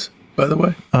give this, by the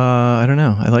way? I don't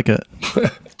know. I like it.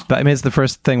 But I mean, it's the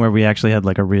first thing where we actually had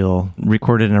like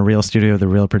recorded in a real studio with a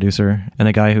real producer and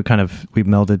a guy who we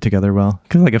melded together well.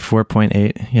 Like a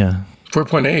 4.8. Yeah.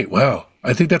 4.8. Wow.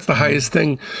 I think that's the highest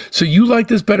thing. So you like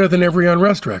this better than every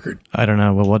Unrest record? I don't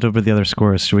know. Well, what were the other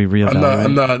scores? Should we reevaluate?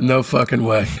 I'm not, no fucking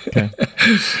way. Okay.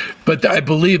 But I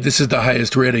believe this is the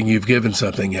highest rating you've given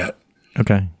something yet.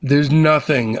 Okay. There's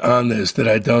nothing on this that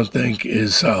I don't think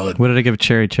is solid. What did I give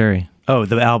Cherry Cherry? Oh,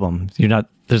 the album.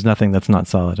 There's nothing that's not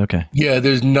solid. Okay. Yeah,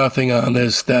 there's nothing on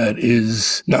this that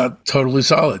is not totally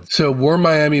solid. So War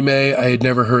Miami May, I had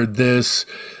never heard this.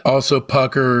 Also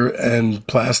Pucker and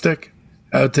Plastic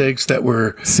outtakes that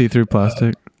were See-through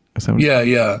plastic.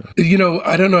 Yeah. You know,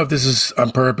 I don't know if this is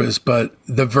on purpose, but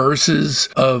the verses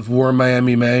of War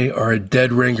Miami May are a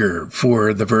dead ringer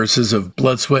for the verses of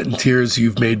Blood, Sweat, and Tears,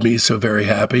 You've Made Me So Very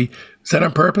Happy. Is that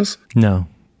on purpose? No.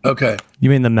 Okay. You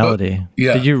mean the melody?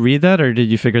 Yeah. Did you read that or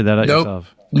did you figure that out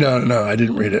yourself? No, I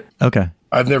didn't read it. Okay.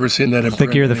 I've never seen that in I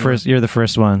think you're the first. You're the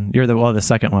first one. You're the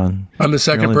second one. I'm the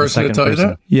second person to tell you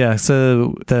that? Yeah.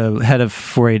 So the head of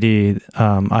 4AD,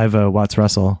 Ivo Watts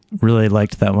Russell, really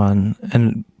liked that one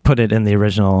and put it in the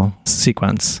original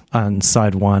sequence on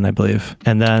side 1, I believe.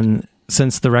 And then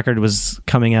since the record was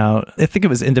coming out, I think it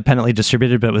was independently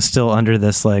distributed, but it was still under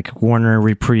this like Warner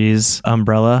Reprise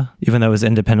umbrella, even though it was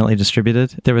independently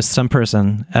distributed. There was some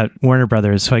person at Warner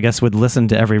Brothers who I guess would listen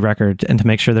to every record and to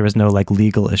make sure there was no like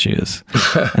legal issues.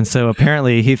 And so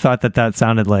apparently he thought that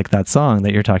sounded like that song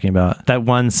that you're talking about, that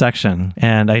one section.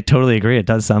 And I totally agree. It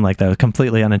does sound like that.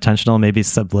 Completely unintentional, maybe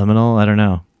subliminal. I don't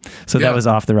know. So that was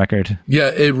off the record. Yeah,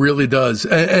 it really does.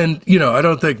 And, you know, I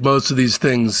don't think most of these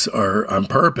things are on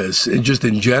purpose, just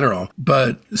in general.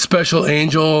 But Special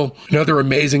Angel, another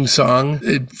amazing song.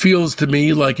 It feels to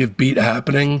me like if Beat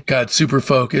Happening got super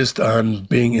focused on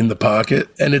being in the pocket.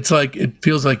 And it's like, it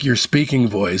feels like your speaking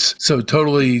voice. So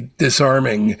totally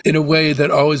disarming in a way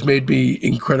that always made me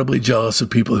incredibly jealous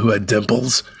of people who had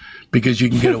dimples, because you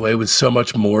can get away with so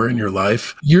much more in your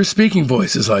life. Your speaking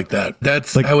voice is like that.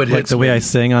 That's like, how it hits. Like the way I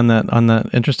sing on that.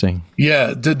 Interesting.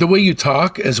 Yeah. The way you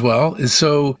talk as well is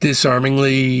so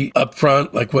disarmingly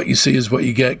upfront, like what you see is what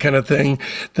you get kind of thing,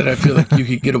 that I feel like you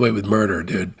could get away with murder,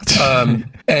 dude.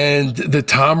 And the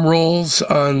tom rolls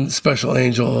on Special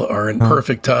Angel are in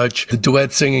perfect touch. The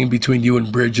duet singing between you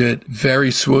and Bridget, very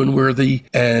swoon worthy.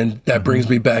 And that brings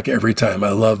me back every time. I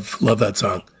love that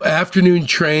song. Afternoon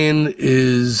Train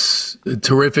is a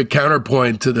terrific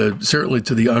counterpoint to certainly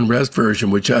to the Unrest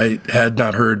version, which I had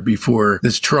not heard before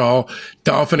this trawl.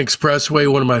 Dolphin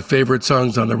Expressway, one of my favorite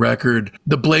songs on the record.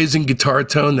 The blazing guitar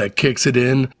tone that kicks it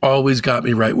in always got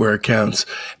me right where it counts.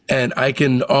 And I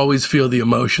can always feel the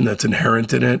emotion that's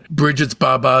inherent in it. Bridget's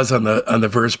babas on the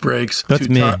verse breaks. That's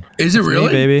me. Is it really?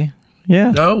 Me, baby.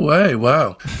 Yeah. No way.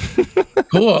 Wow.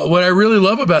 Cool. What I really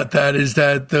love about that is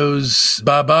that those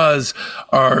babas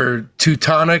are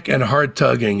Teutonic and heart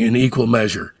tugging in equal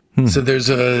measure. So there's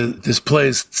a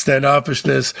displaced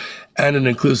standoffishness and an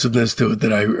inclusiveness to it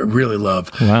that I really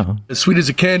love. Wow. As Sweet as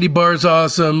a Candy Bar is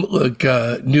awesome. Like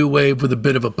new wave with a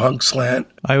bit of a punk slant.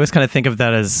 I always kind of think of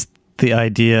that as the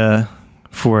idea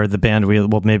for the band we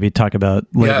will maybe talk about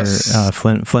later, Yes.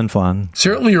 Flin Flon.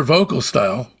 Certainly your vocal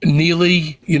style.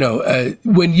 Neely,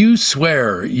 when you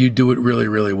swear, you do it really,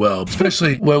 really well.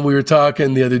 Especially when we were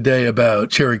talking the other day about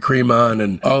Cherry Cream On,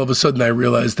 and all of a sudden I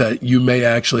realized that you may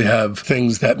actually have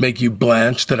things that make you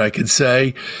blanch that I could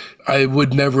say. I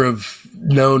would never have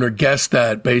known or guessed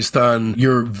that based on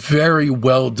your very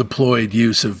well deployed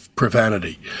use of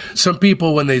profanity. Some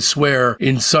people, when they swear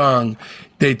in song,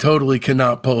 they totally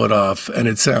cannot pull it off, and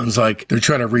it sounds like they're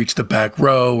trying to reach the back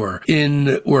row or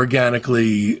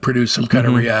inorganically produce some kind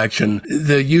of reaction.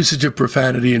 The usage of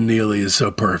profanity in Neely is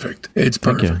so perfect. It's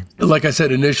perfect. Like I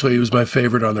said, initially, it was my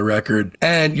favorite on the record,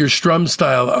 and your strum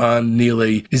style on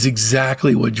Neely is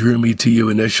exactly what drew me to you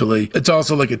initially. It's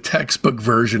also like a textbook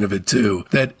version of it, too.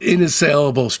 That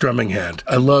inassailable strumming hand.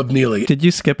 I love Neely. Did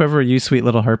you skip over You Sweet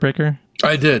Little Heartbreaker?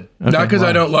 I did. Okay, Not because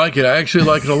I don't like it. I actually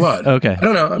like it a lot. Okay. I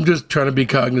don't know. I'm just trying to be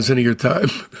cognizant of your time.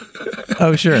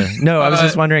 Oh, sure. No, I was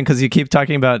just wondering because you keep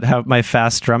talking about how my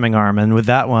fast strumming arm, and with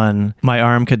that one, my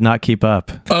arm could not keep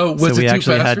up. Oh, was so it we too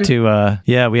actually fast had for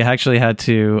you? we actually had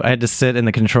to, I had to sit in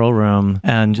the control room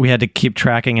and we had to keep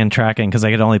tracking because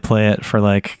I could only play it for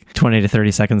like 20 to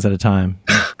 30 seconds at a time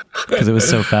because it was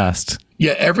so fast.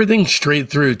 Yeah, everything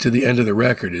straight through to the end of the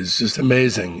record is just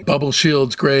amazing. Bubble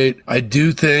Shield's great. I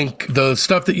do think the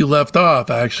stuff that you left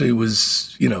off actually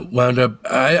was, wound up,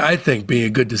 I think, being a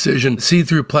good decision.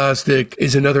 See-Through Plastic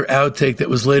is another outtake that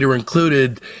was later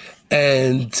included.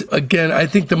 And again, I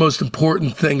think the most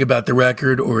important thing about the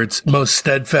record, or its most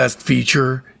steadfast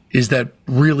feature, is that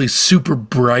really super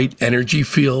bright energy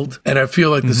field. And I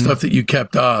feel like the stuff that you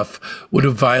kept off would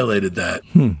have violated that.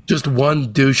 Just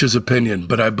one douche's opinion.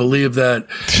 But I believe that,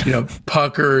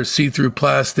 Pucker, See-Through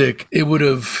Plastic, it would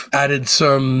have added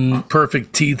some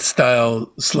Perfect Teeth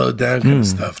style slowed down kind of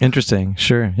stuff. Interesting.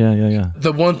 Sure. Yeah.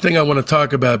 The one thing I want to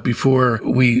talk about before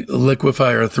we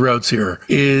liquefy our throats here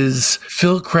is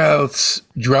Phil Krauth's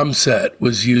drum set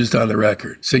was used on the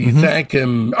record. So you thank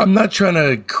him. I'm not trying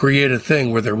to create a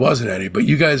thing where there wasn't any, but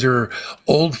you guys are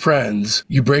old friends.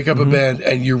 You break up a band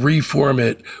and you reform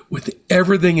it with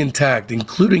everything intact,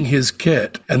 including his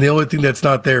kit. And the only thing that's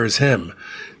not there is him.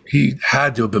 He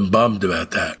had to have been bummed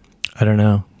about that. I don't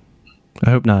know.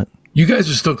 I hope not. You guys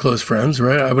are still close friends,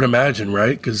 right? I would imagine,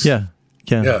 right? Yeah.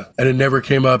 Yeah, and it never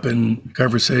came up in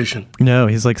conversation. No,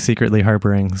 he's like secretly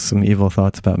harboring some evil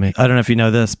thoughts about me. I don't know if you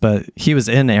know this, but he was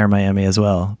in Air Miami as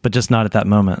well, but just not at that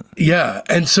moment. Yeah,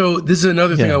 and so this is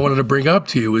another thing I wanted to bring up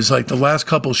to you is like the last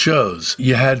couple shows,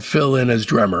 you had Phil in as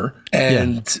drummer,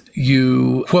 and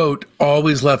you, quote,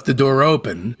 always left the door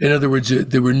open. In other words,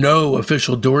 there were no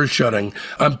official doors shutting.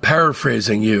 I'm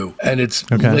paraphrasing you, and it's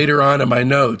later on in my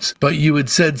notes, but you had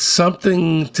said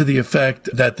something to the effect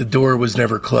that the door was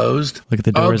never closed. Like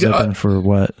the door is open for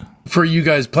what? For you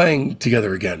guys playing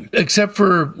together again. Except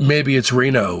for maybe it's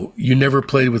Reno. You never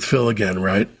played with Phil again,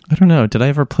 right? I don't know. Did I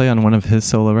ever play on one of his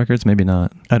solo records? Maybe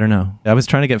not. I don't know. I was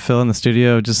trying to get Phil in the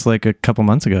studio just like a couple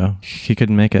months ago. He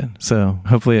couldn't make it. So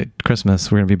hopefully at Christmas,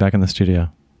 we're going to be back in the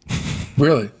studio.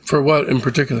 Really? For what in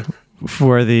particular?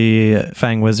 For the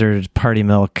Fang Wizard Party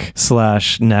Milk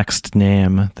 / next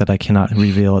name that I cannot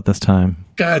reveal at this time.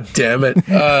 God damn it.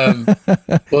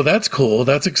 Well, that's cool.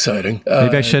 That's exciting.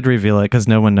 Maybe I should reveal it because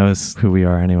no one knows who we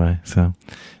are anyway. So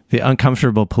the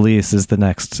Uncomfortable Police is the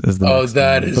next.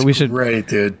 That is great,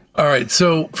 dude. All right.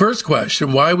 So first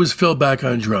question, why was Phil back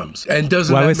on drums? And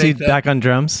why was he back on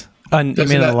drums? You mean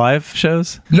in the live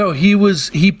shows? No,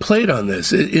 he played on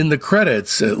this in the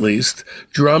credits, at least.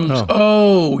 Drums.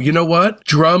 Oh, you know what?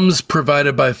 Drums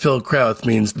provided by Phil Krauth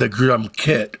means the drum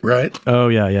kit, right? Oh,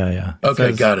 yeah.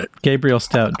 Okay, got it. Gabriel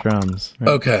Stout drums. Right?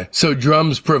 Okay, so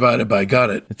drums provided by, got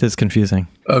it. It is confusing.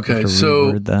 Okay, so,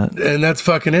 and that's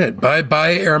fucking it.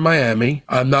 Bye, Air Miami.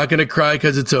 I'm not going to cry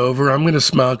because it's over. I'm going to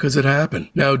smile because it happened.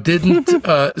 Now,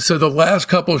 so the last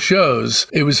couple shows,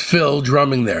 it was Phil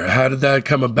drumming there. How did that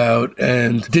come about?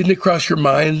 And didn't it cross your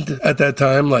mind at that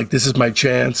time? Like, this is my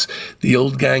chance. The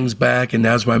old gang's back and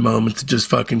now's my moment to just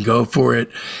fucking go for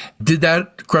it. Did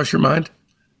that cross your mind?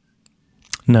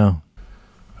 No.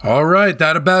 All right,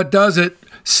 that about does it.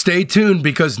 Stay tuned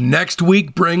because next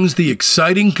week brings the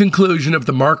exciting conclusion of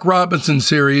the Mark Robinson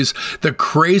series, The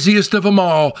Craziest of Them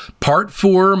All, Part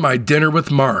 4, My Dinner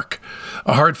with Mark.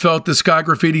 A heartfelt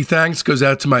Discography thanks goes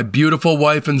out to my beautiful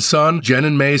wife and son, Jen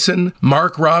and Mason,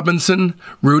 Mark Robinson,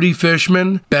 Rudy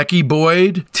Fishman, Becky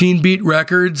Boyd, Teen Beat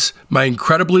Records, my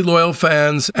incredibly loyal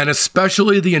fans, and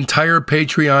especially the entire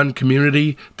Patreon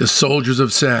community, the Soldiers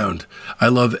of Sound. I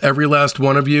love every last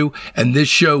one of you, and this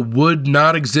show would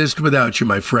not exist without you,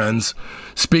 my friends.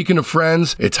 Speaking of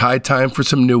friends, it's high time for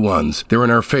some new ones. They're in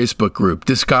our Facebook group,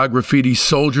 Discography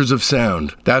Soldiers of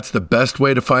Sound. That's the best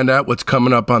way to find out what's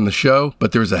coming up on the show,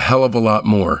 but there's a hell of a lot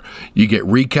more. You get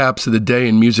recaps of the day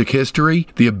in music history,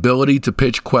 the ability to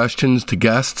pitch questions to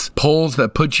guests, polls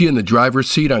that put you in the driver's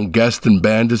seat on guest and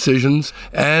band decisions,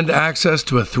 and access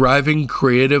to a thriving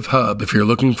creative hub if you're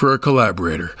looking for a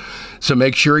collaborator. So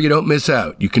make sure you don't miss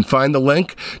out. You can find the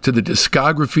link to the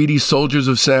Discography Soldiers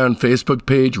of Sound Facebook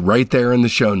page right there in the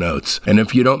show notes. And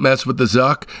if you don't mess with the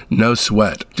Zuck, no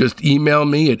sweat. Just email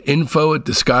me at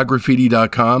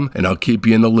info@discography.com and I'll keep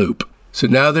you in the loop. So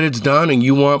now that it's done and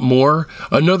you want more,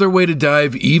 another way to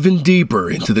dive even deeper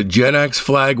into the Gen X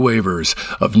flag wavers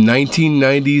of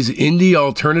 1990s indie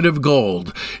alternative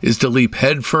gold is to leap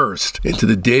headfirst into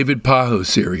the David Pajo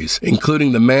series,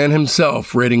 including the man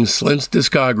himself rating Slint's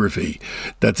discography.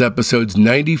 That's episodes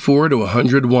 94 to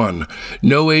 101.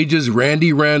 No Age's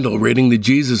Randy Randall rating the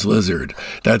Jesus Lizard.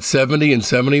 That's 70 and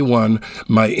 71.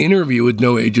 My interview with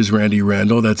No Age's Randy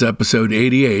Randall. That's episode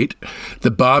 88.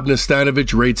 The Bob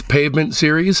Nastanovich rates Pavement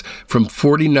series from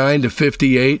 49 to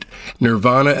 58,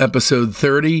 Nirvana episode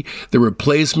 30, The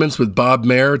Replacements with Bob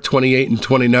Mayer 28 and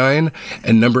 29,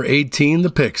 and number 18, The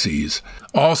Pixies.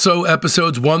 Also,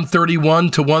 episodes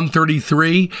 131 to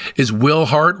 133 is Will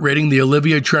Hart rating the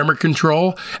Olivia Tremor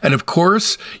Control. And of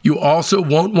course, you also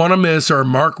won't want to miss our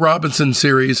Mark Robinson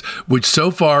series, which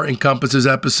so far encompasses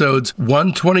episodes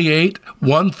 128,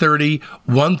 130,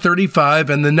 135,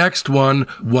 and the next one,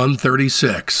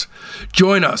 136.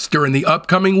 Join us during the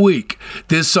upcoming week.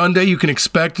 This Sunday, you can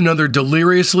expect another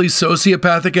deliriously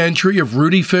sociopathic entry of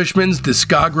Rudy Fishman's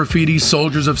Discography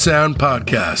Soldiers of Sound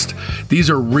podcast. These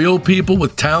are real people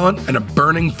with talent and a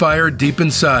burning fire deep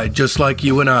inside, just like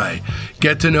you and I.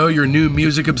 Get to know your new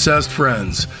music-obsessed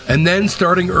friends. And then,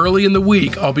 starting early in the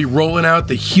week, I'll be rolling out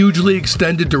the hugely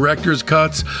extended director's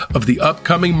cuts of the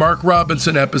upcoming Mark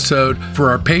Robinson episode for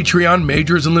our Patreon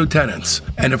majors and lieutenants.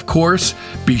 And of course,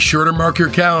 be sure to mark your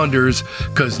calendars,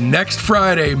 because next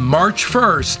Friday, March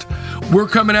 1st, we're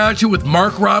coming at you with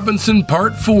Mark Robinson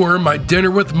Part 4, My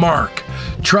Dinner with Mark.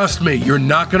 Trust me, you're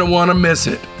not going to want to miss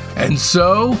it. And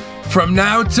so, from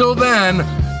now till then,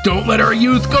 don't let our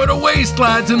youth go to waste,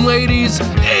 lads and ladies.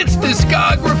 It's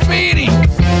Discography.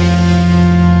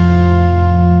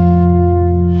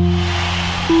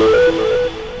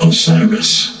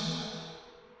 Osiris.